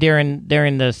time during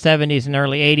the 70s and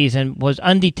early 80s and was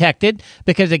undetected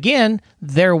because, again,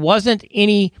 there wasn't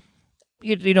any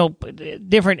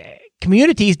different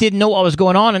communities didn't know what was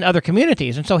going on in other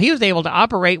communities, and so he was able to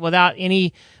operate without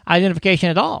any identification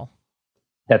at all.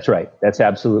 That's right. That's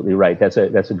absolutely right. That's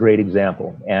a great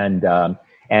example. And many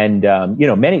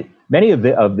of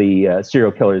the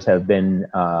serial killers have been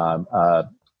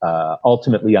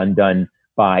ultimately undone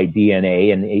by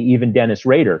DNA, and even Dennis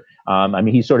Rader.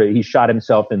 He shot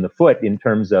himself in the foot in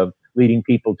terms of leading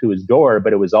people to his door,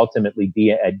 but it was ultimately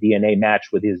a DNA match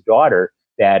with his daughter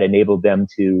that enabled them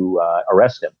to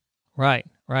arrest him. Right.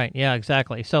 Yeah,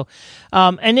 exactly. So,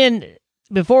 and then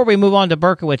before we move on to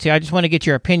Berkowitz here, I just want to get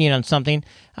your opinion on something.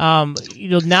 Now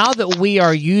that we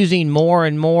are using more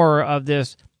and more of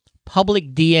this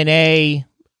public DNA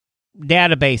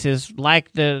databases,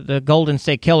 like the Golden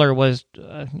State Killer was,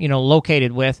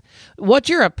 located with, what's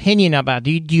your opinion about?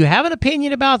 Do you have an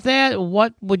opinion about that?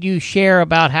 What would you share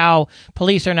about how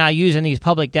police are now using these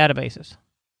public databases?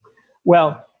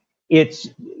 Well, it's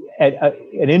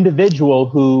an individual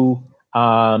who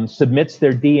submits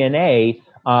their DNA.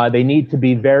 They need to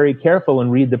be very careful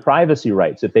and read the privacy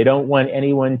rights. If they don't want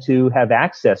anyone to have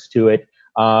access to it,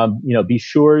 be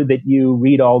sure that you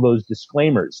read all those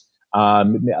disclaimers.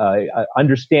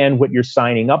 Understand what you're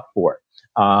signing up for.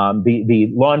 The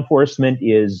law enforcement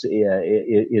is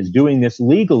doing this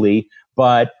legally,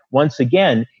 but once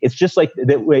again, it's just like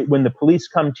when the police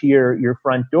come to your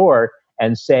front door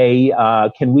and say,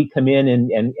 "Can we come in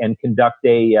and conduct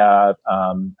a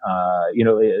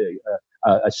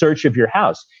search of your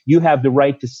house?" You have the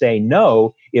right to say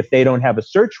no if they don't have a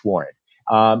search warrant.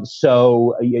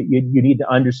 So you need to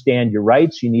understand your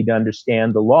rights. You need to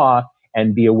understand the law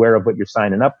and be aware of what you're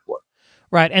signing up for.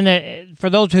 Right. And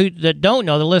for those that don't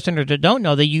know, the listeners that don't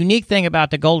know, the unique thing about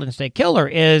the Golden State Killer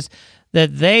is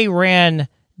that they ran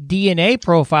DNA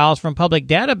profiles from public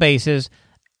databases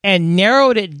and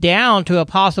narrowed it down to a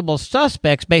possible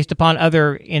suspects based upon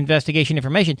other investigation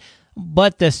information.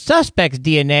 But the suspect's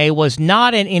DNA was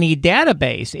not in any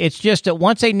database. It's just that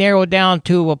once they narrowed down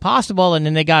to a possible and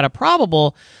then they got a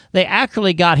probable, they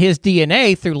actually got his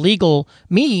DNA through legal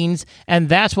means, and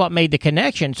that's what made the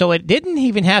connection. So it didn't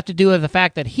even have to do with the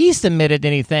fact that he submitted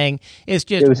anything. It's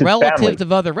just relatives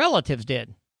of other relatives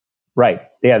did. Right.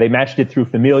 Yeah, they matched it through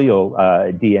familial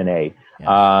DNA.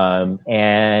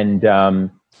 Yes.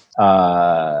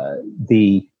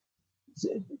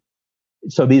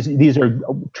 So these are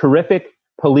terrific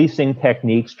policing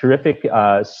techniques, terrific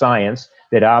science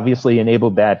that obviously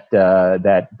enabled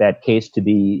that case to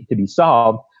be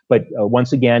solved. But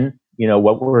once again,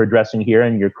 what we're addressing here,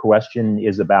 and your question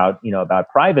is about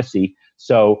privacy.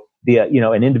 So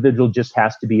an individual just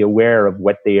has to be aware of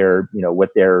what they're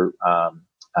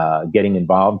getting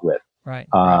involved with. Right.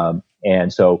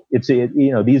 And so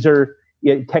these are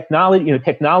technology.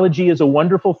 Technology is a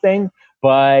wonderful thing,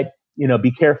 but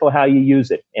be careful how you use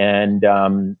it. And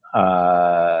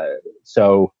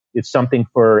so it's something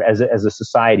as a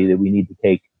society that we need to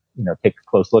take a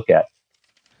close look at.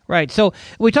 Right. So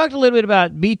we talked a little bit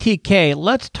about BTK.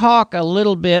 Let's talk a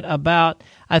little bit about,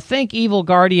 I think Evil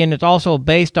Guardian is also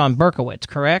based on Berkowitz,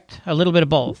 correct? A little bit of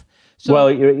both. So,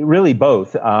 well, really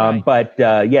both. Right. But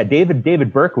David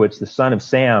Berkowitz, the son of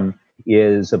Sam,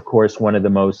 is, of course, one of the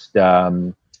most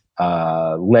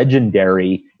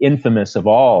legendary, infamous of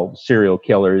all serial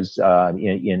killers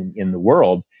in the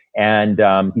world.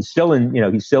 And he's still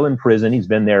in prison. He's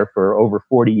been there for over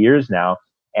 40 years now.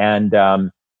 And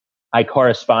I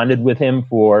corresponded with him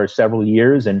for several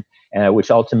years, and which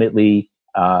ultimately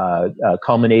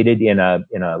culminated in a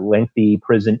lengthy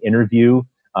prison interview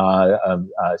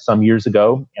some years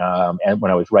ago, and when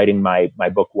I was writing my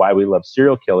book Why We Love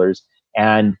Serial Killers.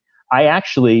 And I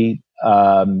actually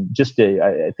I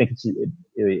think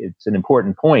it's an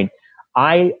important point.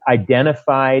 I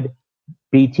identified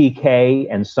BTK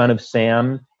and Son of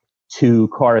Sam to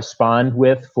correspond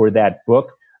with for that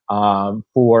book.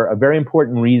 For a very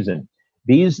important reason.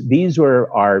 These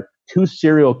are two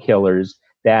serial killers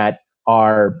that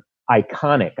are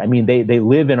iconic. I mean, they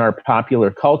live in our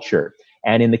popular culture.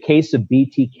 And in the case of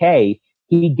BTK,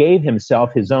 he gave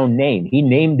himself his own name. He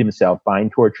named himself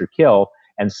Bind, Torture, Kill.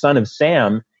 And Son of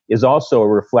Sam is also a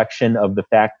reflection of the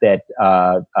fact that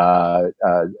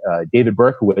David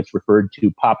Berkowitz referred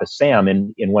to Papa Sam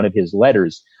in one of his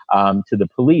letters to the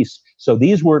police. So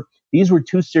these were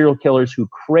two serial killers who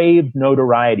craved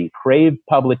notoriety, craved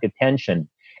public attention,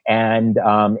 and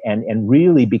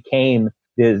really became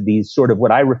these sort of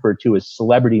what I refer to as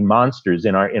celebrity monsters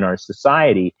in our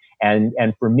society. And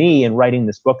for me, in writing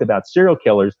this book about serial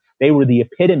killers, they were the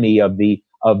epitome of the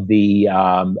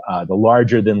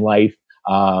larger than life,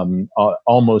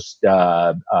 almost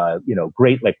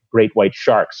great white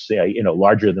sharks,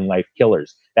 larger than life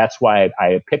killers. That's why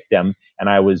I picked them, and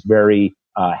I was very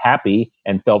happy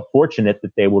and felt fortunate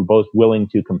that they were both willing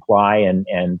to comply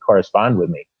and correspond with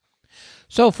me.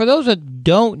 So for those that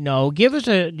don't know, give us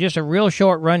just a real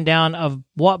short rundown of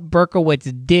what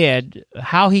Berkowitz did,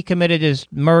 how he committed his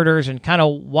murders, and kind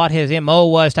of what his MO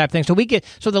was, type thing. So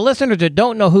the listeners that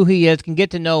don't know who he is can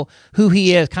get to know who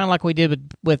he is, kind of like we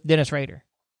did with Dennis Rader.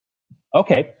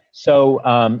 Okay. So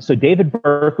David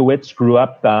Berkowitz grew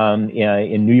up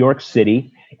in New York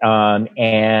City, and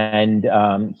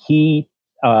he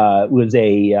was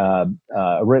a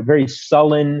very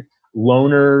sullen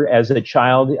loner as a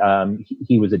child.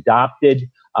 He was adopted.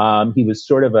 He was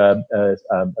sort of a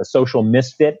social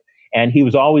misfit, and he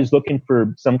was always looking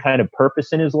for some kind of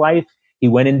purpose in his life. He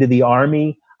went into the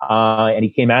Army, and he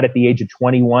came out at the age of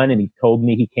 21, and he told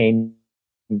me that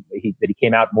he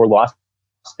came out more lost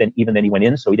than he went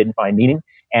in, so he didn't find meaning.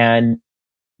 And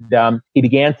he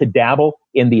began to dabble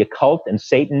in the occult and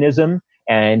Satanism,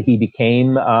 and he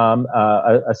became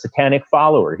a satanic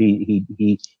follower. He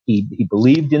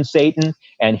believed in Satan,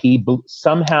 and he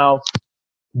somehow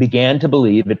began to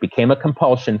believe, it became a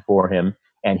compulsion for him,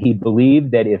 and he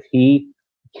believed that if he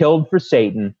killed for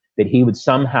Satan, that he would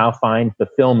somehow find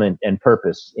fulfillment and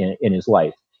purpose in his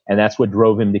life, and that's what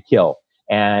drove him to kill.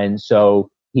 And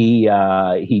so he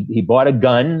bought a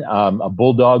gun, a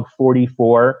Bulldog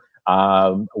 44.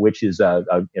 Which is a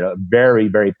very,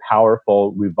 very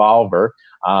powerful revolver,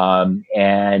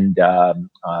 and a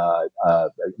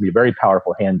very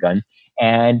powerful handgun.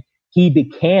 And he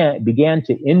began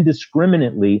to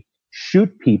indiscriminately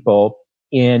shoot people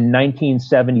in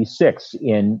 1976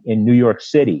 in New York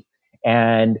City.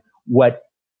 And the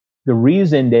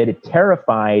reason that it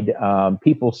terrified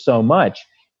people so much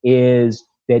is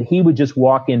that he would just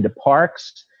walk into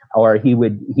parks, or he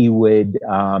would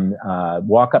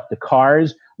walk up to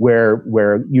cars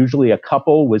where usually a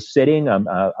couple was sitting,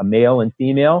 a male and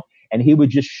female, and he would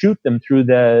just shoot them through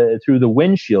the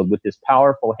windshield with this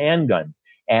powerful handgun.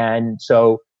 And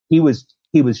so he was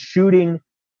shooting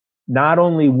not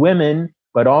only women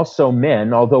but also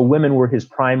men. Although women were his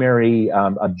primary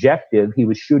objective, he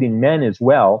was shooting men as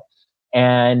well,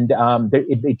 and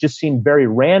it just seemed very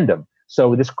random.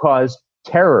 So this caused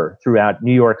terror throughout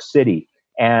New York City.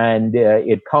 And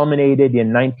it culminated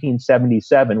in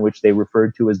 1977, which they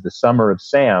referred to as the Summer of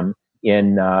Sam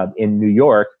in New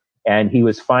York. And he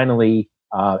was finally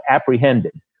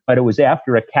apprehended. But it was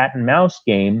after a cat and mouse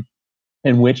game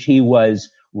in which he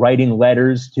was writing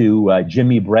letters to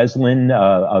Jimmy Breslin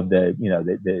of the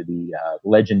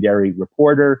legendary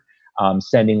reporter,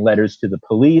 sending letters to the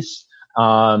police.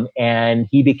 And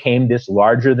he became this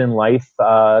larger than life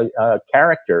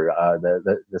character,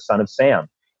 the son of Sam.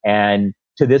 And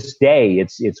to this day,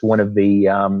 it's one of the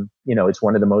it's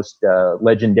one of the most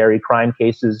legendary crime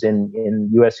cases in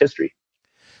U.S. history.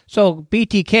 So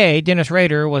BTK, Dennis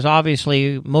Rader, was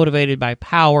obviously motivated by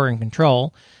power and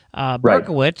control.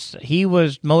 Berkowitz, he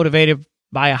was motivated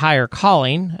by a higher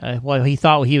calling. He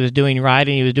thought he was doing right,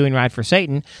 and he was doing right for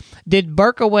Satan. Did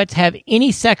Berkowitz have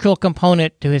any sexual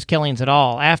component to his killings at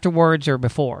all, afterwards or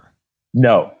before?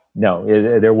 No,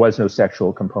 there was no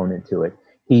sexual component to it.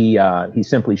 He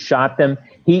simply shot them.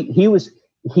 He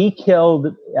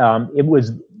killed.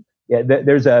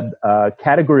 There's a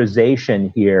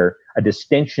categorization here, a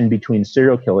distinction between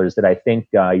serial killers that I think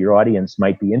your audience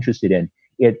might be interested in.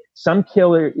 Some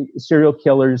serial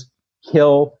killers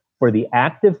kill for the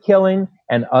act of killing,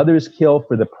 and others kill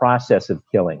for the process of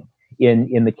killing.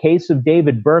 In the case of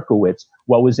David Berkowitz,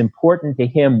 what was important to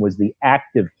him was the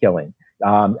act of killing.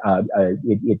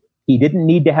 He didn't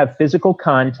need to have physical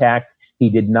contact. He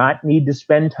did not need to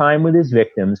spend time with his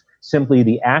victims. Simply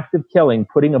the act of killing,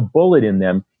 putting a bullet in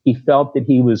them, he felt that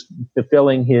he was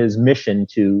fulfilling his mission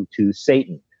to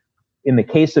Satan. In the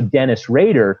case of Dennis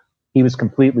Rader, he was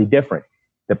completely different.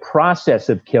 The process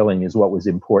of killing is what was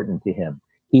important to him.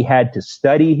 He had to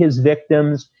study his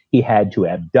victims. He had to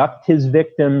abduct his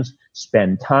victims,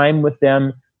 spend time with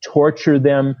them, torture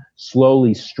them,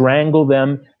 slowly strangle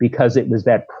them, because it was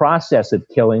that process of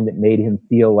killing that made him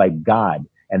feel like God.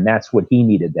 And that's what he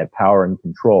needed, that power and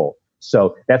control.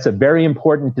 So that's a very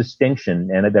important distinction,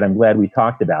 and that I'm glad we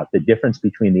talked about, the difference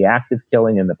between the act of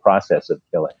killing and the process of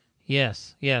killing.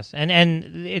 Yes,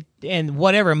 and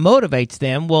whatever motivates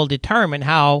them will determine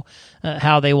how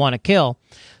they want to kill.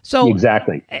 So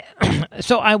exactly.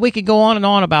 So we could go on and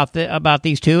on about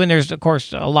these two, and there's of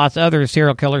course lots of other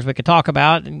serial killers we could talk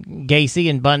about, and Gacy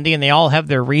and Bundy, and they all have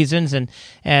their reasons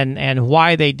and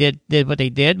why they did what they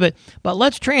did. But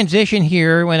let's transition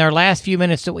here in our last few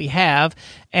minutes that we have,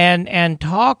 and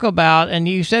talk about. And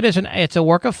you said it's a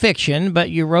work of fiction, but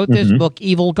you wrote this book,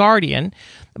 Evil Guardian.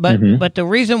 But the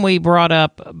reason we brought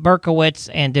up Berkowitz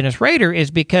and Dennis Rader is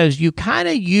because you kind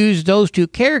of use those two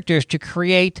characters to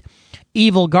create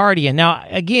Evil Guardian. Now,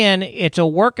 again, it's a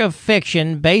work of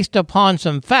fiction based upon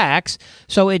some facts,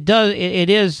 so it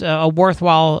is a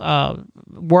worthwhile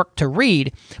work to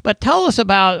read. But tell us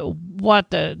about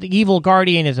what the Evil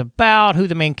Guardian is about, who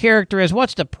the main character is,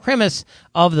 what's the premise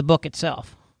of the book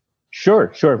itself?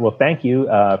 Sure. Well, thank you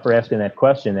for asking that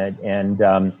question.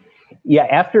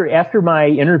 After my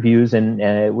interviews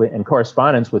and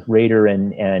correspondence with Rader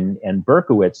and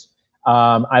Berkowitz,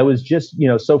 I was just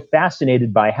so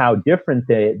fascinated by how different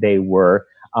they were,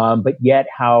 but yet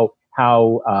how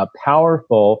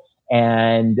powerful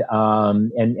and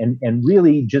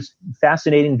really just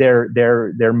fascinating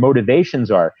their motivations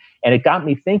are. And it got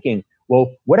me thinking,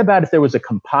 well, what about if there was a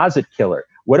composite killer?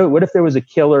 What if there was a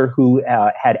killer who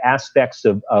had aspects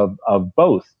of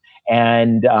both?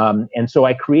 And so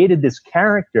I created this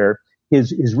character.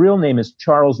 His real name is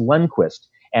Charles Lundquist,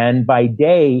 and by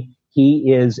day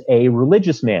he is a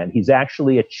religious man. He's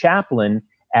actually a chaplain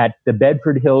at the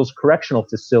Bedford Hills Correctional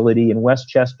Facility in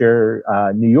Westchester,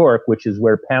 New York, which is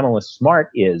where Pamela Smart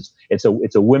is. It's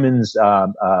a women's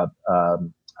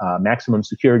maximum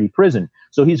security prison.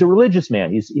 So he's a religious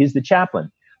man. He's the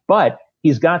chaplain, but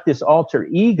he's got this alter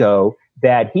ego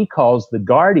that he calls the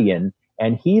Guardian.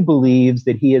 And he believes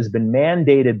that he has been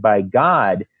mandated by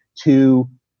God to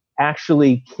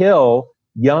actually kill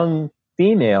young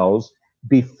females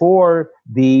before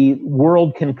the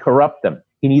world can corrupt them.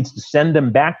 He needs to send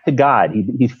them back to God.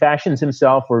 He fashions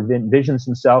himself or envisions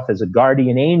himself as a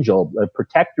guardian angel, a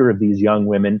protector of these young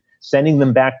women, sending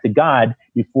them back to God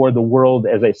before the world,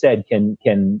 as I said, can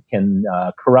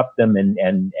corrupt them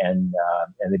and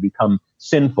they become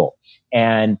sinful.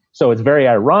 And so it's very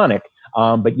ironic.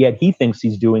 But yet he thinks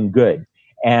he's doing good.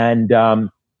 And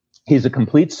he's a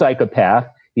complete psychopath.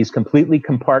 He's completely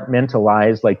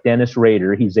compartmentalized like Dennis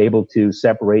Rader. He's able to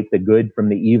separate the good from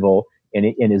the evil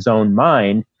in his own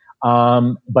mind.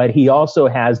 But he also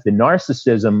has the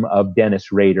narcissism of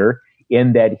Dennis Rader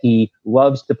in that he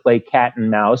loves to play cat and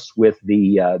mouse with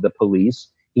the police.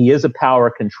 He is a power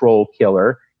control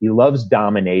killer. He loves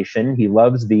domination. He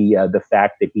loves the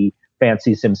fact that he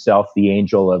fancies himself the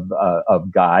angel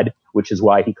of God. which is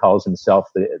why he calls himself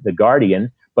the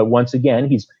Guardian. But once again,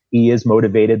 he is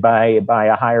motivated by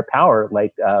a higher power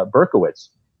like Berkowitz.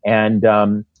 And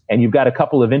you've got a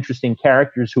couple of interesting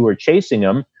characters who are chasing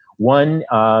him. One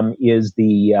is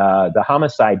the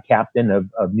homicide captain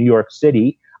of New York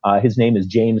City. His name is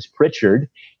James Pritchard,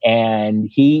 and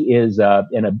he is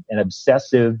an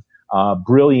obsessive,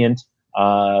 brilliant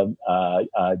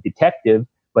detective.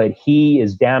 But he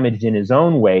is damaged in his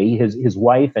own way. His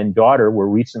wife and daughter were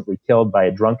recently killed by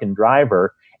a drunken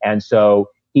driver, and so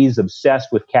he's obsessed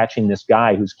with catching this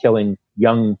guy who's killing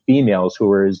young females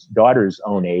who are his daughter's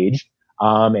own age.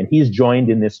 And he's joined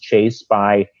in this chase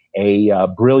by a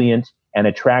brilliant and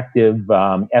attractive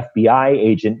FBI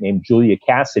agent named Julia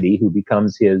Cassidy, who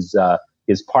becomes his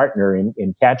partner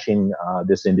in catching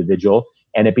this individual.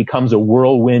 And it becomes a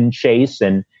whirlwind chase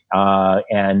and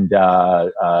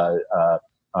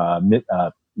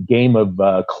game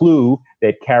of Clue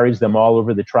that carries them all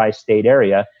over the tri-state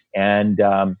area. And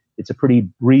it's a pretty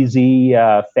breezy,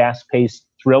 fast-paced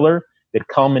thriller that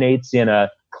culminates in a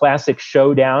classic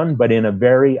showdown, but in a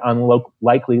very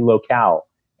unlikely locale.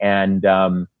 And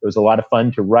it was a lot of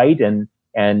fun to write, and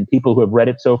people who have read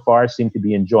it so far seem to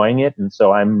be enjoying it. And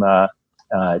so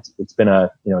it's been a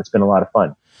lot of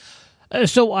fun.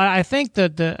 So I think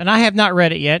that and I have not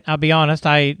read it yet. I'll be honest.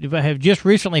 I have just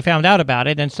recently found out about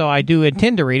it, and so I do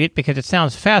intend to read it because it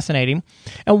sounds fascinating.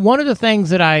 And one of the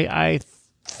things that I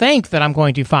think that I'm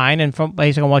going to find, and from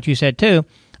based on what you said too,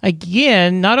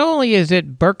 again, not only is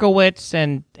it Berkowitz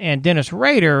and Dennis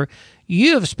Rader,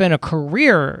 you have spent a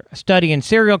career studying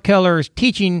serial killers,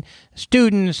 teaching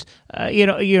students.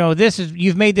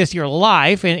 You've made this your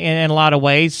life in a lot of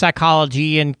ways,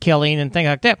 psychology and killing and things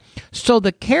like that. So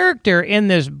the character in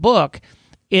this book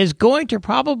is going to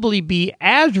probably be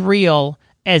as real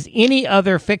as any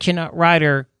other fiction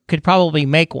writer could probably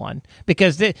make one,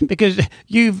 because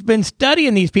you've been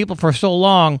studying these people for so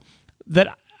long that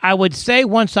I would say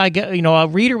once a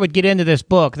reader would get into this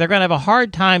book, they're going to have a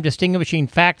hard time distinguishing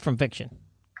fact from fiction.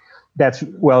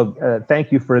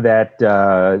 Thank you for that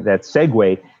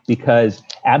segue, because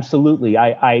absolutely,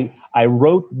 I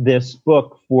wrote this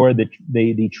book for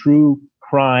the true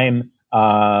crime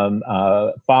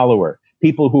follower,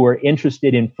 people who are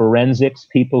interested in forensics,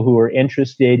 people who are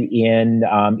interested in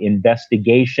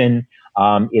investigation.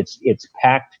 It's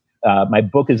packed. My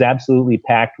book is absolutely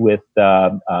packed with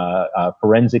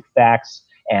forensic facts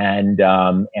and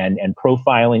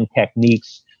profiling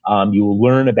techniques. You will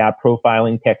learn about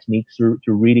profiling techniques through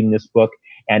reading this book,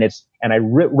 and I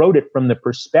wrote it from the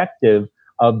perspective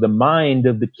of the mind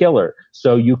of the killer,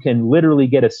 so you can literally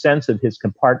get a sense of his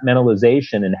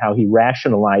compartmentalization and how he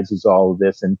rationalizes all of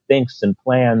this and thinks and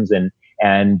plans and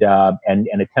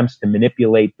attempts to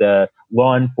manipulate the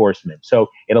law enforcement. So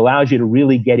it allows you to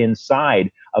really get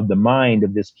inside of the mind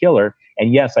of this killer.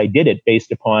 And yes, I did it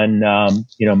based upon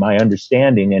my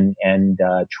understanding and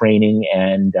training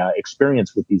and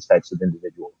experience with these types of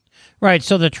individuals. Right.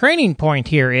 So the training point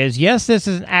here is, yes, this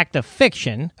is an act of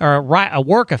fiction or a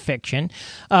work of fiction,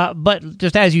 but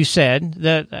just as you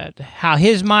said, how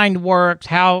his mind works,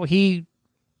 how he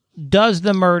does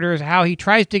the murders, how he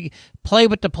tries to play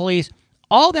with the police.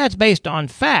 All that's based on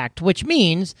fact, which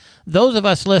means those of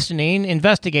us listening,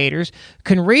 investigators,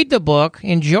 can read the book,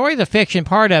 enjoy the fiction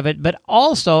part of it, but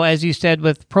also, as you said,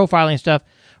 with profiling stuff,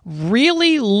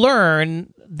 really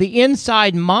learn the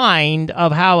inside mind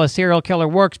of how a serial killer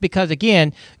works, because,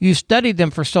 again, you studied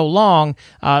them for so long.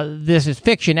 This is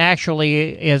fiction,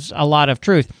 actually is a lot of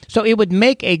truth. So it would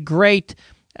make a great,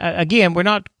 again, we're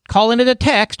not calling it a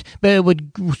text, but it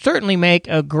would certainly make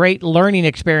a great learning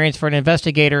experience for an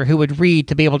investigator who would read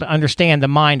to be able to understand the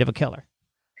mind of a killer.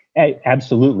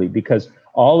 Absolutely, because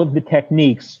all of the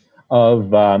techniques of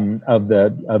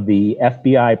the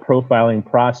FBI profiling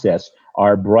process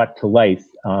are brought to life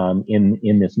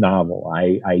in this novel.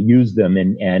 I use them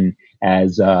and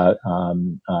as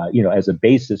as a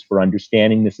basis for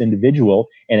understanding this individual,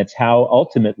 and it's how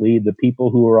ultimately the people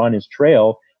who are on his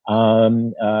trail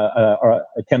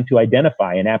attempt to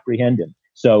identify and apprehend him.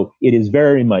 So it is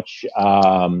very much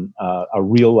a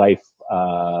real life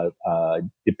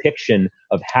depiction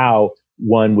of how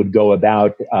one would go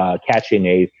about catching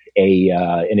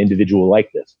an individual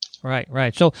like this.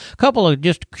 Right. So a couple of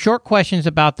just short questions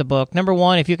about the book. Number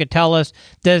one, if you could tell us,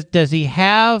 does he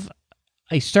have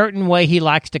a certain way he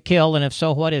likes to kill, and if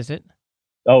so, what is it?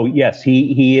 Oh, yes,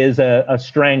 he is a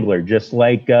strangler, just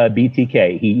like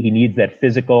BTK. He needs that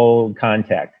physical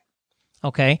contact.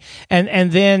 Okay,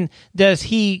 and then does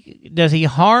he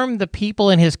harm the people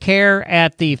in his care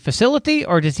at the facility,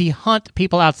 or does he hunt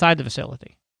people outside the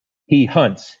facility? He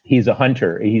hunts. He's a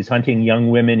hunter. He's hunting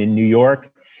young women in New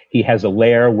York. he has a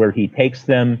lair where he takes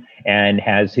them and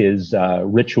has his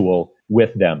ritual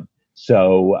with them.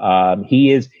 So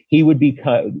he would be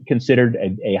considered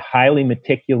a highly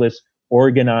meticulous,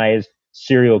 organized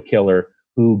serial killer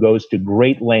who goes to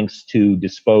great lengths to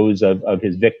dispose of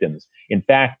his victims. In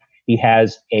fact, he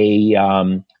has a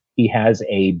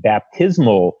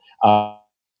baptismal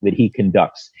that he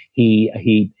conducts.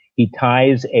 He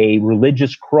ties a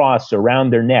religious cross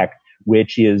around their neck,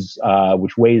 which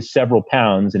weighs several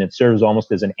pounds, and it serves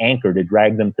almost as an anchor to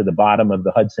drag them to the bottom of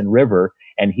the Hudson River.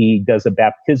 And he does a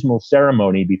baptismal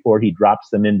ceremony before he drops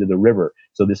them into the river.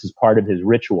 So this is part of his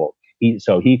ritual.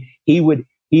 He would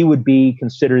be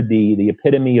considered the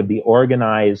epitome of the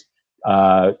organized,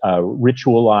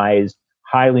 ritualized,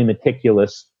 highly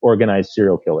meticulous, organized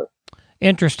serial killer.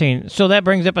 Interesting. So that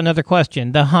brings up another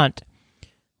question: the hunt.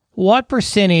 What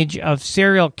percentage of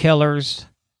serial killers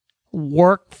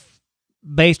work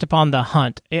based upon the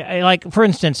hunt? Like, for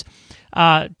instance,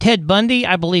 Ted Bundy,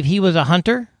 I believe he was a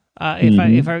hunter. But were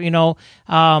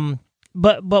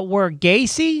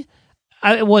Gacy,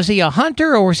 was he a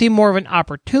hunter, or was he more of an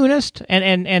opportunist?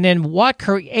 And then what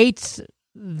creates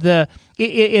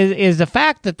is the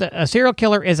fact that a serial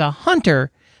killer is a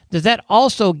hunter, does that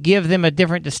also give them a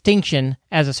different distinction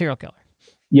as a serial killer?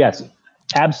 Yes,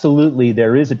 absolutely.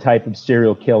 There is a type of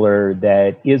serial killer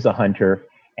that is a hunter,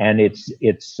 and it's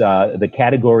the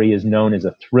category is known as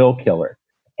a thrill killer.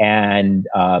 And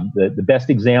the best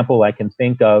example I can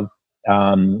think of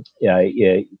in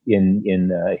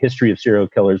the history of serial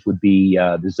killers would be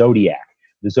the Zodiac.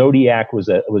 The Zodiac was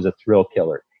a thrill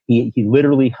killer. He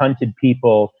literally hunted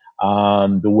people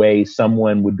the way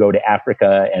someone would go to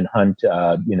Africa and hunt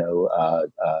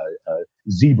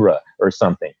zebra or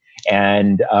something.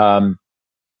 And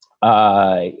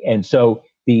so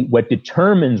what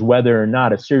determines whether or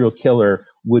not a serial killer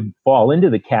would fall into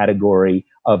the category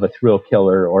of a thrill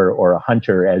killer or a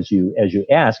hunter, as you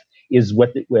ask, is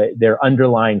what their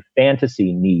underlying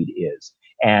fantasy need is.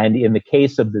 And in the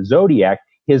case of the Zodiac,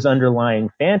 his underlying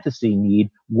fantasy need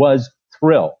was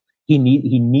thrill. He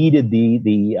needed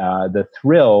the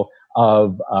thrill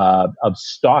of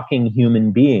stalking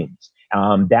human beings.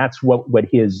 That's what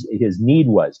his need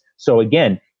was. So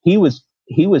again, he was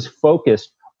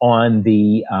focused on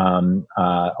the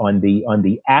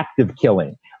act of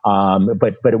killing,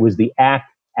 but it was the act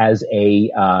as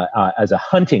a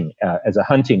hunting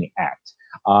act.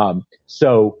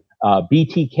 So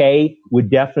BTK would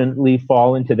definitely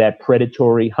fall into that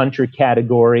predatory hunter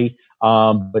category,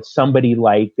 but somebody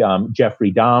like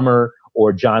Jeffrey Dahmer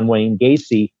or John Wayne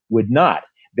Gacy would not.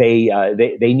 They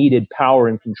needed power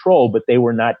and control, but they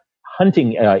were not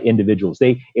hunting individuals.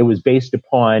 It was based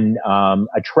upon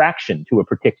attraction to a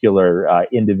particular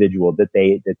individual that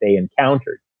they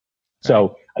encountered.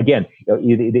 So again,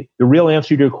 the real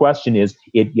answer to your question is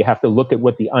you have to look at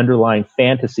what the underlying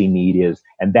fantasy need is,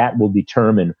 and that will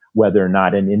determine whether or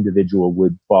not an individual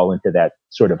would fall into that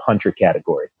sort of hunter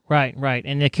category. Right.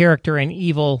 And the character in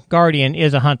Evil Guardian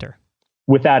is a hunter.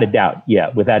 Without a doubt,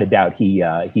 yeah. Without a doubt, he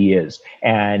is,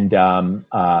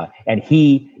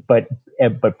 but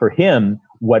for him,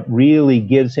 what really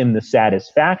gives him the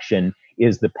satisfaction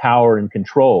is the power and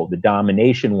control, the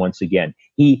domination. Once again,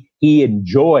 he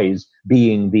enjoys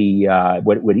being the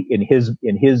what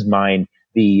in his mind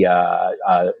the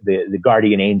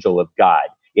guardian angel of God.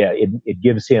 Yeah, it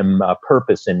gives him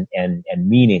purpose and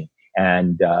meaning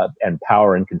and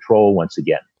power and control once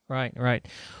again. Right.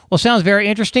 Well, sounds very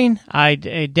interesting. I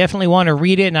definitely want to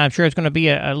read it, and I'm sure it's going to be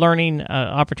a learning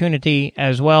opportunity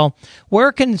as well.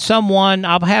 Where can someone,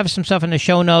 I'll have some stuff in the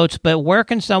show notes, but where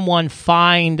can someone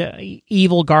find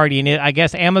Evil Guardian? I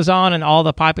guess Amazon and all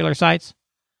the popular sites?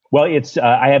 Well, it's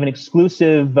I have an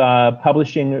exclusive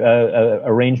publishing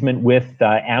arrangement with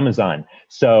Amazon.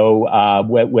 So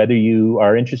whether you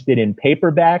are interested in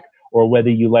paperback or whether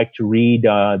you like to read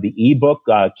the ebook,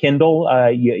 Kindle,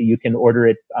 you can order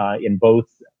it in both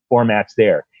formats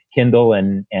there, Kindle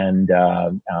and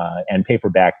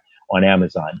paperback on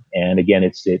Amazon. And again,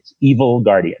 it's Evil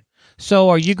Guardian. So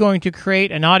are you going to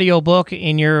create an audiobook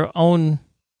in your own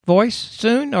voice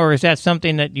soon, or is that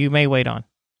something that you may wait on?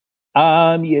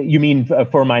 You mean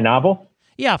for my novel?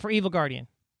 Yeah, for Evil Guardian.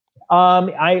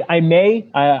 I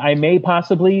may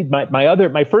possibly.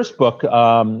 My first book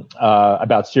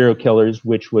about serial killers,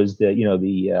 which was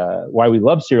the Why We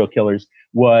Love Serial Killers,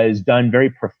 was done very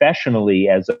professionally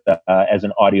as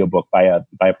an audiobook by a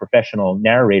professional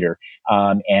narrator,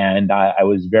 and I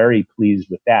was very pleased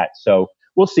with that. So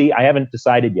we'll see. I haven't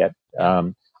decided yet.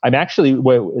 I'm actually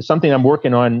something I'm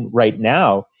working on right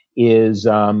now is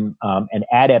an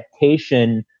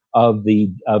adaptation of the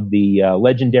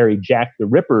legendary Jack the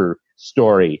Ripper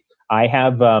story. I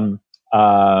have a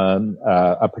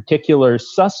particular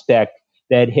suspect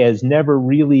that has never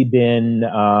really been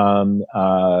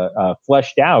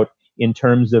fleshed out in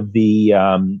terms of the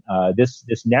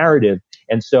this narrative,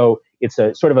 and so it's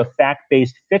a sort of a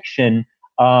fact-based fiction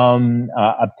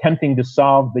attempting to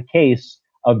solve the case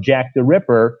of Jack the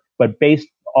Ripper, but based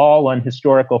all on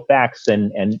historical facts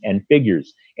and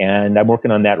figures. And I'm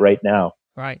working on that right now.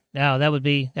 Right. Now that would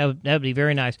be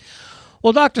very nice.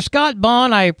 Well, Dr. Scott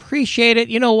Bonn, I appreciate it.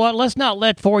 You know what? Let's not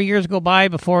let 4 years go by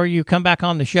before you come back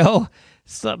on the show.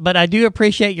 But I do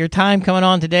appreciate your time coming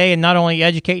on today and not only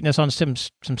educating us on some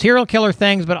serial killer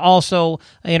things, but also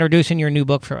introducing your new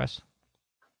book for us.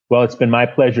 Well, it's been my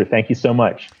pleasure. Thank you so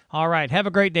much. All right. Have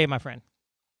a great day, my friend.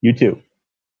 You too.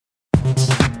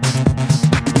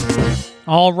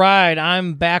 All right,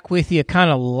 I'm back with you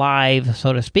kind of live,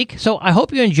 so to speak. So I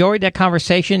hope you enjoyed that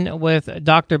conversation with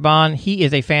Dr. Bonn. He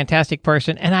is a fantastic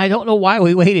person, and I don't know why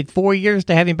we waited 4 years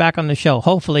to have him back on the show.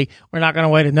 Hopefully, we're not going to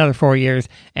wait another 4 years,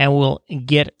 and we'll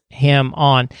get him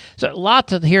on. So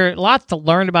lots to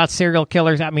learn about serial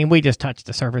killers. I mean, we just touched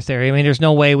the surface there. I mean, there's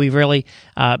no way we've really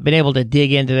been able to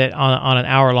dig into it on an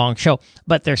hour-long show.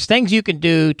 But there's things you can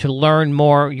do to learn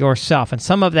more yourself. And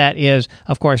some of that is,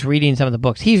 of course, reading some of the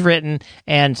books he's written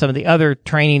and some of the other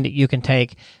training that you can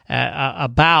take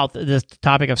about this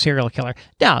topic of serial killer.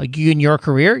 Now, in your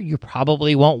career, you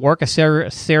probably won't work a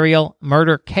serial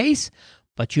murder case,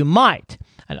 but you might.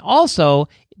 And also,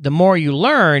 the more you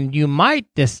learn, you might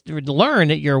learn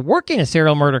that you're working a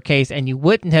serial murder case and you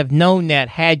wouldn't have known that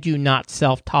had you not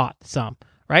self-taught some,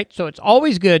 right? So it's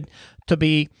always good to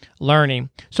be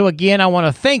learning. So again, I want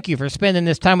to thank you for spending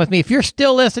this time with me. If you're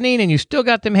still listening and you still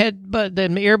got them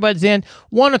earbuds in,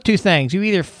 one of two things. You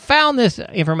either found this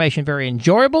information very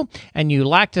enjoyable and you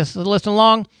like to listen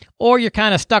along, or you're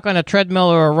kind of stuck on a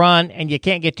treadmill or a run and you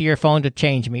can't get to your phone to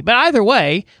change me. But either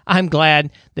way, I'm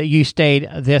glad that you stayed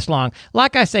this long.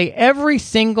 Like I say every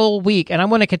single week, and I'm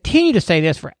going to continue to say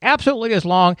this for absolutely as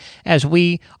long as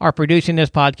we are producing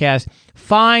this podcast,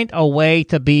 find a way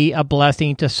to be a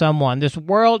blessing to someone. This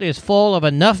world is full of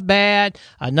enough bad,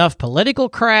 enough political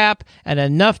crap, and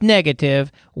enough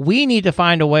negative. We need to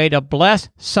find a way to bless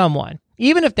someone,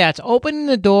 even if that's opening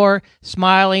the door,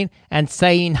 smiling, and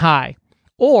saying hi,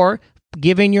 or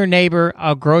giving your neighbor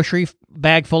a grocery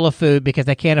bag full of food because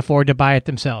they can't afford to buy it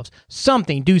themselves.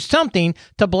 Do something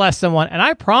to bless someone. And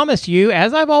I promise you,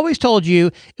 as I've always told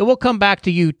you, it will come back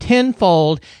to you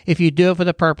tenfold if you do it for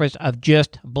the purpose of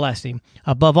just blessing.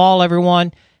 Above all,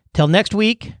 everyone, till next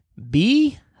week,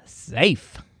 be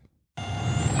safe.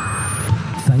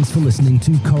 Thanks for listening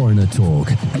to Coroner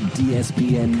Talk, a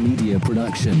DSPN media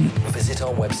production. Visit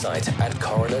our website at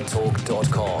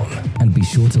coronertalk.com. And be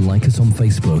sure to like us on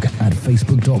Facebook at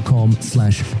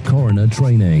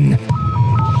facebook.com/coronertraining.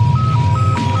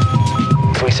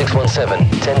 3617,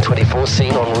 1024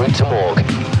 scene en route to morgue.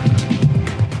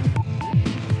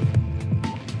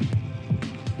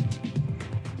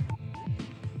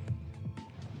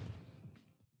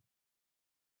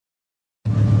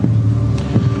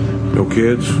 No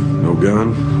kids, no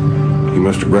gun. He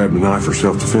must have grabbed a knife for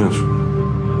self-defense.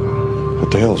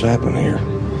 What the hell's happened here?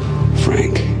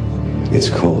 Frank, it's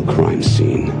called crime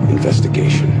scene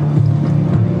investigation.